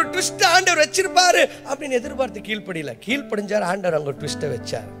 ஆபிரகாம் இப்படி ஒரு ட்விஸ்ட் ஆண்டவர் வச்சிருப்பாரு அப்படின்னு எதிர்பார்த்து கீழ்ப்படியில, கீழ்ப்படிஞ்சார் ஆண்டவர் அவங்க ட்விஸ்டை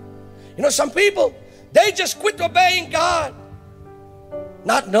வச்சார். You know, some people they just quit obeying God,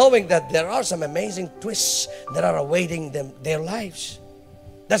 not knowing that there are some amazing twists that are awaiting them their lives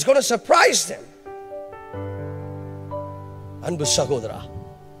that's going to surprise them. அன்பு சகோதரா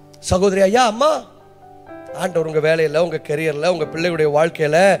சகோதரி, ஐயா அம்மா, ஆண்டவர் உங்க வேலையில, உங்க கரியர்ல, உங்க பிள்ளையுடைய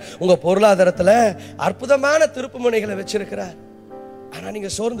வாழ்க்கையில, உங்க பொருளாதாரத்துல அற்புதமான திருப்பு முனைகளை வச்சிருக்கிறார். ஆனா நீங்க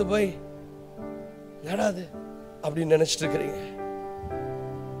சோர்ந்து போய் நடாது அப்படின்னு நினைச்சிட்டு இருக்கிறீங்க.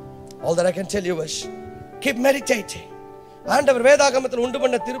 All that I can tell you is keep meditating. ஆண்டவர் வேதாகமத்தில் உண்டு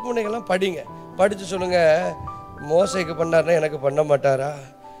பண்ண திருப்பு முனைகள்லாம் படிங்க. படிச்சு சொல்லுங்க, மோசேக்கு பண்ணாருன்னா எனக்கு பண்ண மாட்டாரா?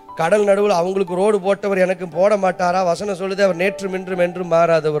 கடல் நடுவில் அவங்களுக்கு ரோடு போட்டவர் எனக்கு போட மாட்டாரா? வசனம் சொல்லுது அவர் நேற்றும் இன்றும் என்றும்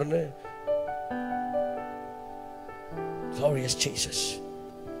மாறாதவர்னு. Glorious Jesus.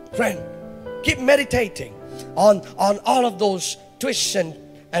 Friend, keep meditating on all of those twists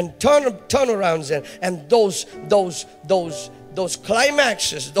and turnarounds and those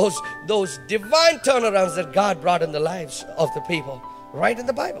climaxes, those divine turnarounds that God brought in the lives of the people right in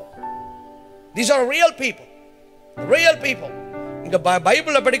the Bible. These are real people. Real people. இங்க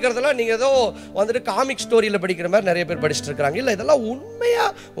பைபிள்ல படிக்கிறதெல்லாம் நீங்க ஏதோ வந்துட்டு comic ஸ்டோரியில படிக்கிற மாதிரி நிறைய பேர் படிச்சிட்டு இருக்காங்க. இல்ல, இதெல்லாம் உண்மையா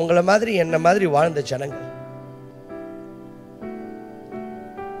உங்களை மாதிரி என்ன மாதிரி வாழ்ந்த ஜனங்கள்.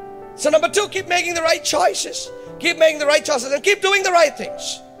 So number 2, keep making the right choices. Keep making the right choices and keep doing the right things,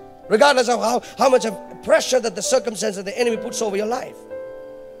 regardless of how much of pressure that the circumstance that the enemy puts over your life.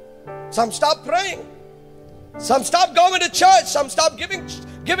 Some stop praying. Some stop going to church. Some stop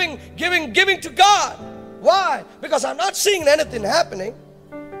giving to God. Why? Because I'm not seeing anything happening.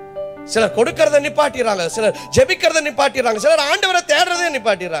 சிலர் கொடுக்கறத நிப்பாட்டிடுறாங்க, சிலர் ஜெபிக்கிறத நிப்பாட்டிடுறாங்க, சிலர் ஆண்டவரை தேடுறதே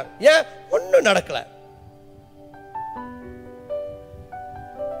நிப்பாட்டிடுறாங்க. ஏன்? ஒன்னும் நடக்கல.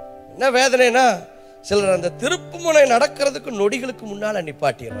 என்ன வேதனைனா, சிலர் அந்த திருப்புமுனை நடக்கிறதுக்கு நொடிகளுக்கு முன்னால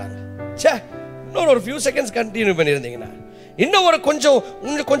நிப்பாட்டிடுறாங்க. இன்னொரு ஒரு few seconds கண்டினியூ பண்ணியிருந்தீங்கன்னா, இன்னும் ஒரு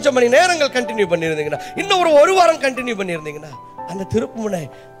கொஞ்சம் மணி நேரங்கள் கண்டினியூ பண்ணியிருந்தீங்கன்னா, இன்னும் ஒரு வாரம் கண்டினியூ பண்ணியிருந்தீங்கன்னா, அந்த திருப்புமுனை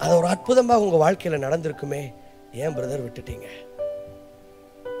அது ஒரு அற்புதமாக உங்க வாழ்க்கையில நடந்திருக்குமே. ஏன் பிரதர் விட்டுட்டீங்க?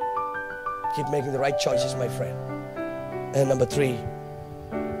 Keep making the right choices, my friend. And number 3,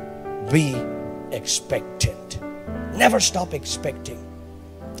 be expectant. Never stop expecting.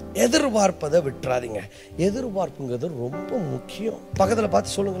 எதிர்பார்ப்பதை விட்டுறாதீங்க. எதிர்பார்ப்புங்கிறது ரொம்ப முக்கியம். பக்கத்துல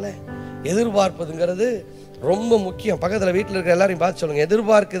பார்த்து சொல்லுங்களேன், எதிர்பார்ப்பதுங்கிறது ரொம்ப முக்கியம். பக்கத்துல வீட்டில் இருக்கிற எல்லாரையும் பார்த்து சொல்லுங்க,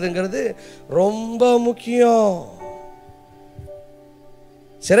 எதிர்பார்க்குதுங்கிறது ரொம்ப முக்கியம்.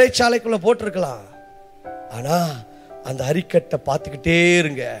 சிறைச்சாலைக்குள்ள போட்டிருக்கலாம், ஆனா அந்த அரிக்கட்டை பார்த்துக்கிட்டே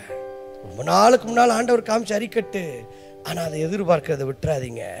இருங்க. ரொம்ப நாளுக்கு முன்னால் ஆண்டவர் காமிச்ச அரிக்கட்டு, ஆனா அதை எதிர்பார்க்கிறத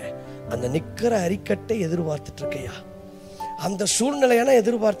விட்டுறாதீங்க. அந்த நிக்கிற அரிக்கட்டை எதிர்பார்த்துட்டு இருக்கையா, அந்த சூழ்நிலையான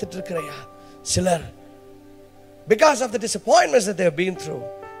எதிர்பார்த்துட்டு இருக்கிறையா. சிலர் because of the disappointments that they have been through,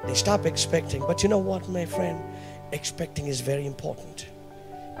 they stop expecting. But you know what, my friend, expecting is very important.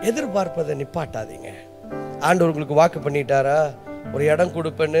 எதிர்பார்ப்பதை நிப்பாட்டாதீங்க. ஆண்டவர் உங்களுக்கு வாக்கு பண்ணிட்டாரா? ஒரு இடம்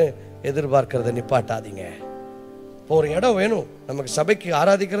கொடுப்பேன்னு எதிர்பார்க்கறத நிப்பாட்டாதீங்க. இப்போ ஒரு இடம் வேணும், நமக்கு சபைக்கு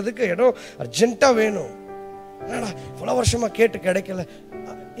ஆராதிக்கிறதுக்கு இடம் அர்ஜென்ட்டா வேணும். என்னடா இவ்வளவு வருஷமா கேட்டு கிடைக்கல,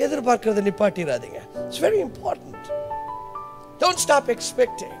 எதிர்பார்க்கறத நிப்பாட்டிராதீங்க. It's very important. Don't stop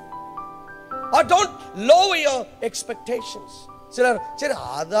expecting or don't lower your expectations. சிலர் சரி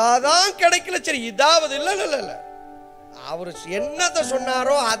அதான் கிடைக்கல, சரி இதாவது இல்ல இல்ல இல்ல, அவர் என்னத்தை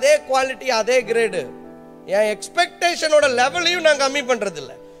சொன்னாரோ அதே குவாலிட்டி அதே கிரேடு, என் எக்ஸ்பெக்டேஷனோட லெவலையும் நான் கம்மி பண்றது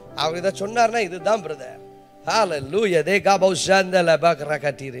இல்லை. அவர் இதை சொன்னார்னா இதுதான் brother. Hallelujah they காபௌஷந்தல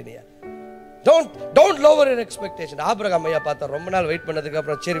பக்ரகட்டிரினியா. Don't lower your expectation. Abraham ஐயா பார்த்தா ரொம்ப நாள் வெயிட் பண்ணதுக்கு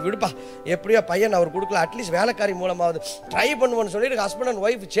அப்புறம் சரி விடுப்பா, எப்படியோ பையன் அவர் கொடுக்கல, அட்லீஸ்ட் வேலைக்காரி மூலமாவது ட்ரை பண்ணுவோன்னு சொல்லிட்டு ஹஸ்பண்ட் அண்ட்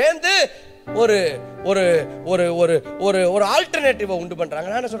ஒய்ஃப் சேர்ந்து ஒரு ஒரு ஒரு ஒரு ஒரு ஒரு ஆல்டர்னேட்டிவை உண்டு பண்றாங்க.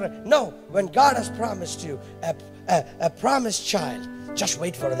 நான் என்ன சொல்றேன், no, when God has promised you a promised child, just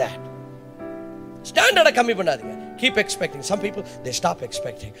wait for that. ஸ்டாண்டர்டை கம்மி பண்ணாதீங்க. Keep expecting. Some people they stop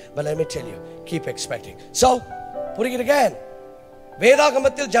expecting, but let me tell you, keep expecting. So புரியுதுங்க,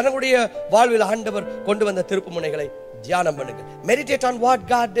 வேதாகமத்தில் ஜனங்களுடைய வாழ்வில் ஆண்டவர் கொண்டு வந்த திருப்பு முனைகளை தியானம் பண்ணுங்க. Meditate on what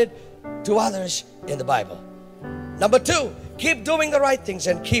God did to others in the Bible. Number 2, keep doing the right things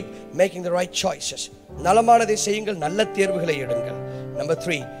and keep making the right choices. நலமானதை செய்யுங்கள், நல்ல தேர்வுகளை எடுங்கள். Number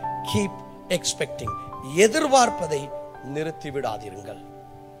 3, keep expecting. எதிர்பார்ப்பதை நிறுத்தி விடாதீர்கள்.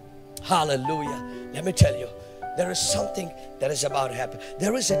 Hallelujah. Let me tell you, there is something that is about to happen.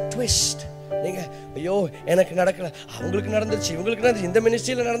 There is a twist. நீங்க ஐயோ எனக்கு நடக்கல, அவங்களுக்கு நடந்துருச்சு, இவங்களுக்கு நடந்துச்சு, இந்த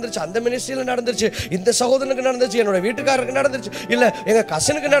மினிஸ்ட்ரியில நடந்துருச்சு, அந்த மினிஸ்ட்ரியில நடந்துருச்சு, இந்த சகோதரனுக்கு நடந்துருச்சு, என்னோட வீட்டுக்காரருக்கு நடந்துருச்சு, இல்ல எங்க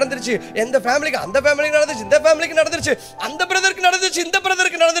கசனுக்கு நடந்துருச்சு, எந்த ஃபேமிலிக்கு அந்த ஃபேமிலிக்கு நடந்துருச்சு, இந்த ஃபேமிலிக்கு நடந்துருச்சு, அந்த பிரதருக்கு நடந்துருச்சு, இந்த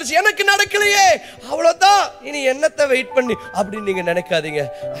பிரதருக்கு நடந்துருச்சு, எனக்கு நடக்கலையே, அவ்வளவுதான், இனி என்னத்தை வெயிட் பண்ணி அப்படின்னு நீங்க நினைக்காதீங்க.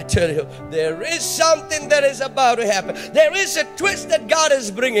 I tell you, there is something that is about to happen. There is a twist that God is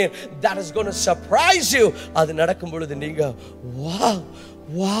bringing that is going to surprise you. அது நடக்கும் பொழுது நீங்க wow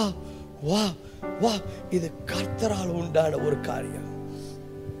wow வா வா, இது கர்த்தரால் உண்டான ஒரு காரியம்.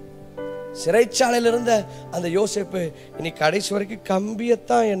 சிறைச்சாலையில் இருந்த அந்த யோசேப்பு இனி கடைசி வரைக்கும்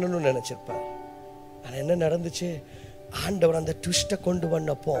கம்பியத்தான் என்னன்னு நினைச்சிருப்பார். ஆனா என்ன நடந்துச்சு, ஆண்டவர் அந்த ட்விஸ்ட கொண்டு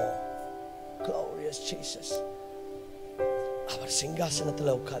வந்தப்போ glorious Jesus அவர்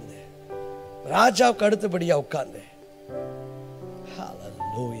சிங்காசனத்துல உட்கார்ந்து ராஜாவுக்கு அடுத்தபடியா உட்கார்ந்து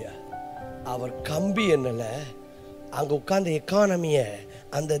hallelujah அவர் கம்பி என்னல அங்க உட்கார்ந்து எக்கானமிய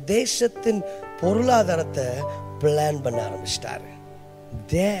அந்த தேசத்தின் பொருளாதாரத்தை பிளான் பண்ண ஆரம்பிச்சிட்டாரு.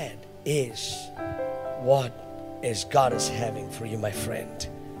 That is what is God is having for you, my friend.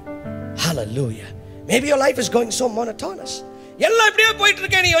 Hallelujah. Maybe your life is going so monotonous. எல்லாம் இப்படியே போயிட்டு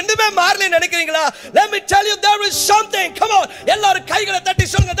இருக்கே, நீ ஒண்ணுமே மாறல நினைக்கிறீங்களா? Let me tell you, there is something. Come on, எல்லாரும் கைகளை தட்டி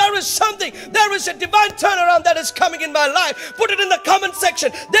சொல்லுங்க, there is something. There is a divine turnaround that is coming in my life. Put it in the comment section.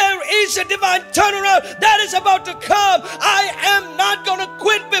 There is a divine turnaround that is about to come. I am not going to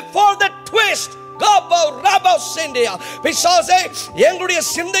quit before the twist. பிசாசே, எங்களுடைய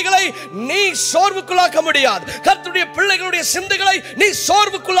சிந்தைகளை நீ சோர்வுக்குள்ளாக்க முடியாது. கர்த்தருடைய பிள்ளைகளுடைய சிந்தைகளை நீ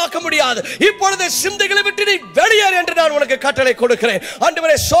சோர்வுக்குள்ளாக்க முடியாது. இப்பொழுது சிந்தைகளை விட்டு நீ வெளியேறு என்று நான் உனக்கு கட்டளை கொடுக்கிறேன்.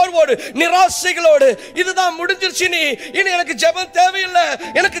 ஆண்டவரே, சோர்வோடு நிராசைகளோடு இதுதான் முடிஞ்சிருச்சு, இனி எனக்கு ஜெபம் தேவையில்லை,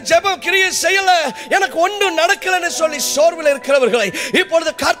 எனக்கு ஜெபம் கிரியை செய்யல, எனக்கு ஒன்றும் நடக்கலன்னு சொல்லி சோர்வில் இருக்கிறவர்களை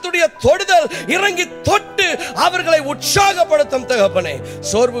இப்பொழுது கர்த்தருடைய தொடுதல் இறங்கி தொட்டு அவர்களை உற்சாகப்படுத்தும் தகப்பனே.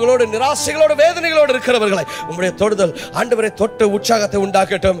 சோர்வுகளோடு நிராசைகளோடு வேதனை இருக்கிறவர்களை உம்முடைய தொடுதல் ஆண்டவரே தொட்டு உற்சாகத்தை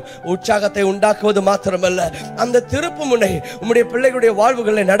உண்டாக்கட்டும். உற்சாகத்தை உண்டாக்குவது மாத்திரமல்ல, அந்த திருப்பு முனை உம்முடைய பிள்ளைகளுடைய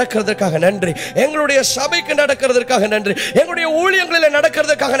வாழ்வுகளில் நடக்கிறதுக்காக நன்றி, எங்களுடைய சபைக்கு நடக்கிறதுக்காக நன்றி, எங்களுடைய ஊழியங்களில்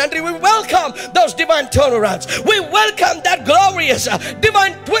நடக்கிறதுக்காக நன்றி. We welcome those divine turnarounds. We welcome that glorious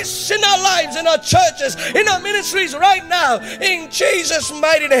divine twists in our lives, in our churches, in our ministries right now, in Jesus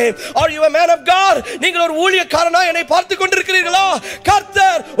mighty name. Are you a man of God? நீங்கள் ஒரு ஊழியக்காரனா என்னை பார்த்து கொண்டிருக்கிறீர்களா?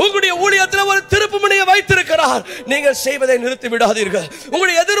 கர்த்தர் உங்களுடைய ஊழியத்தில் ஒரு திருப்பு முனையை வைத்திருக்கிறார். நீங்கள் செய்வதை நிறுத்தி விடாதீர்கள்.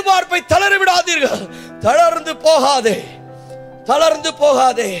 உங்களுடைய எதிர்பார்ப்பை தளர விடாதீர்கள். தளர்ந்து போகாதே, தளர்ந்து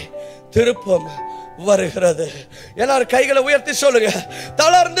போகாதே. திருப்பம் வருகிறது. எல்லாரும் கைகளை உயர்த்தி சொல்லுங்க,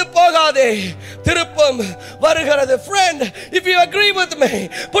 தளர்ந்து போகாதே, திருப்பம் வருகிறது. Friend, if you agree with me,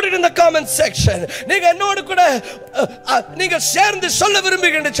 put it in the comment section. நீங்க என்னோடு கூட நீங்க சேர்ந்து சொல்ல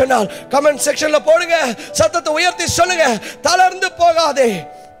விரும்புகிறீங்கன்னு சொன்னால் கமெண்ட் செக்ஷன்ல போடுங்க, சத்தத்தை உயர்த்தி சொல்லுங்க, தளர்ந்து போகாதே,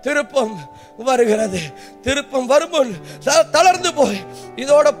 திருப்பம் வருகிறது. திருப்பம் வருமுன் தளர்ந்து போய்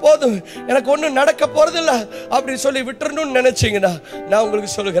இதோட போதும், எனக்கு ஒன்றும் நடக்க போறதில்லை அப்படி சொல்லி விட்டுறணும்னு நினைச்சீங்கன்னா நான்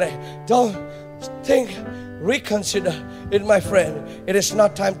உங்களுக்கு சொல்லுகிறேன், don't think, reconsider. my friend, it is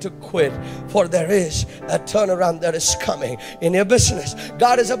not time to quit, for there is a turnaround that is coming in your business.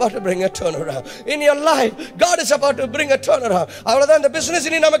 God is about to bring a turnaround in your life. God is about to bring a turnaround. அவ்வளவுதான், இந்த business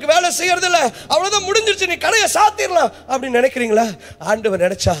நீ நமக்கு வேலை செய்யறது இல்ல, அவ்வளவுதான் முடிஞ்சிருச்சு, நீ கடையை சாத்திரலாம் அப்படி நினைக்கிறீங்களா? ஆண்டவர்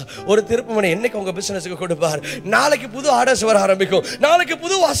நினைச்சா ஒரு திருப்புமுனை என்னைக்கு உங்க பிசினஸ்க்கு கொடுப்பார். நாளைக்கு புது ஆர்டர்ஸ் வர ஆரம்பிக்கும், நாளைக்கு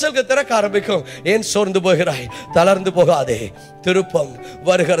புது வாசல்கள் திறக்க ஆரம்பிக்கும். ஏன் சோர்ந்து போகிறாய்? தளர்ந்து போகாதே, திருப்பம்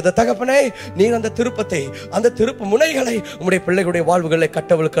வருகிறது. தகப்பனே, நீர் அந்த திருப்பத்தை, அந்த திருப்பு முனைகளை உம்முடைய பிள்ளைகளுடைய வாழ்வுகளை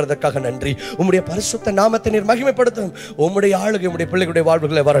கட்டவிழ்க்கிறதுக்காக நன்றி. உம்முடைய பரிசுத்த நாமத்தை நீர் மகிமைப்படுத்தும். உம்முடைய ஆளுகை உம்முடைய பிள்ளைகளுடைய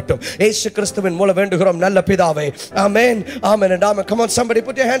வாழ்வுகளை வரட்டும். இயேசு கிறிஸ்துவின் மூலம் வேண்டுகிறோம் நல்ல பிதாவே. ஆமென், ஆமென் and amen. Come on, somebody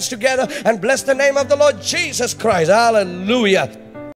put your hands together and bless the name of the Lord Jesus Christ. Hallelujah.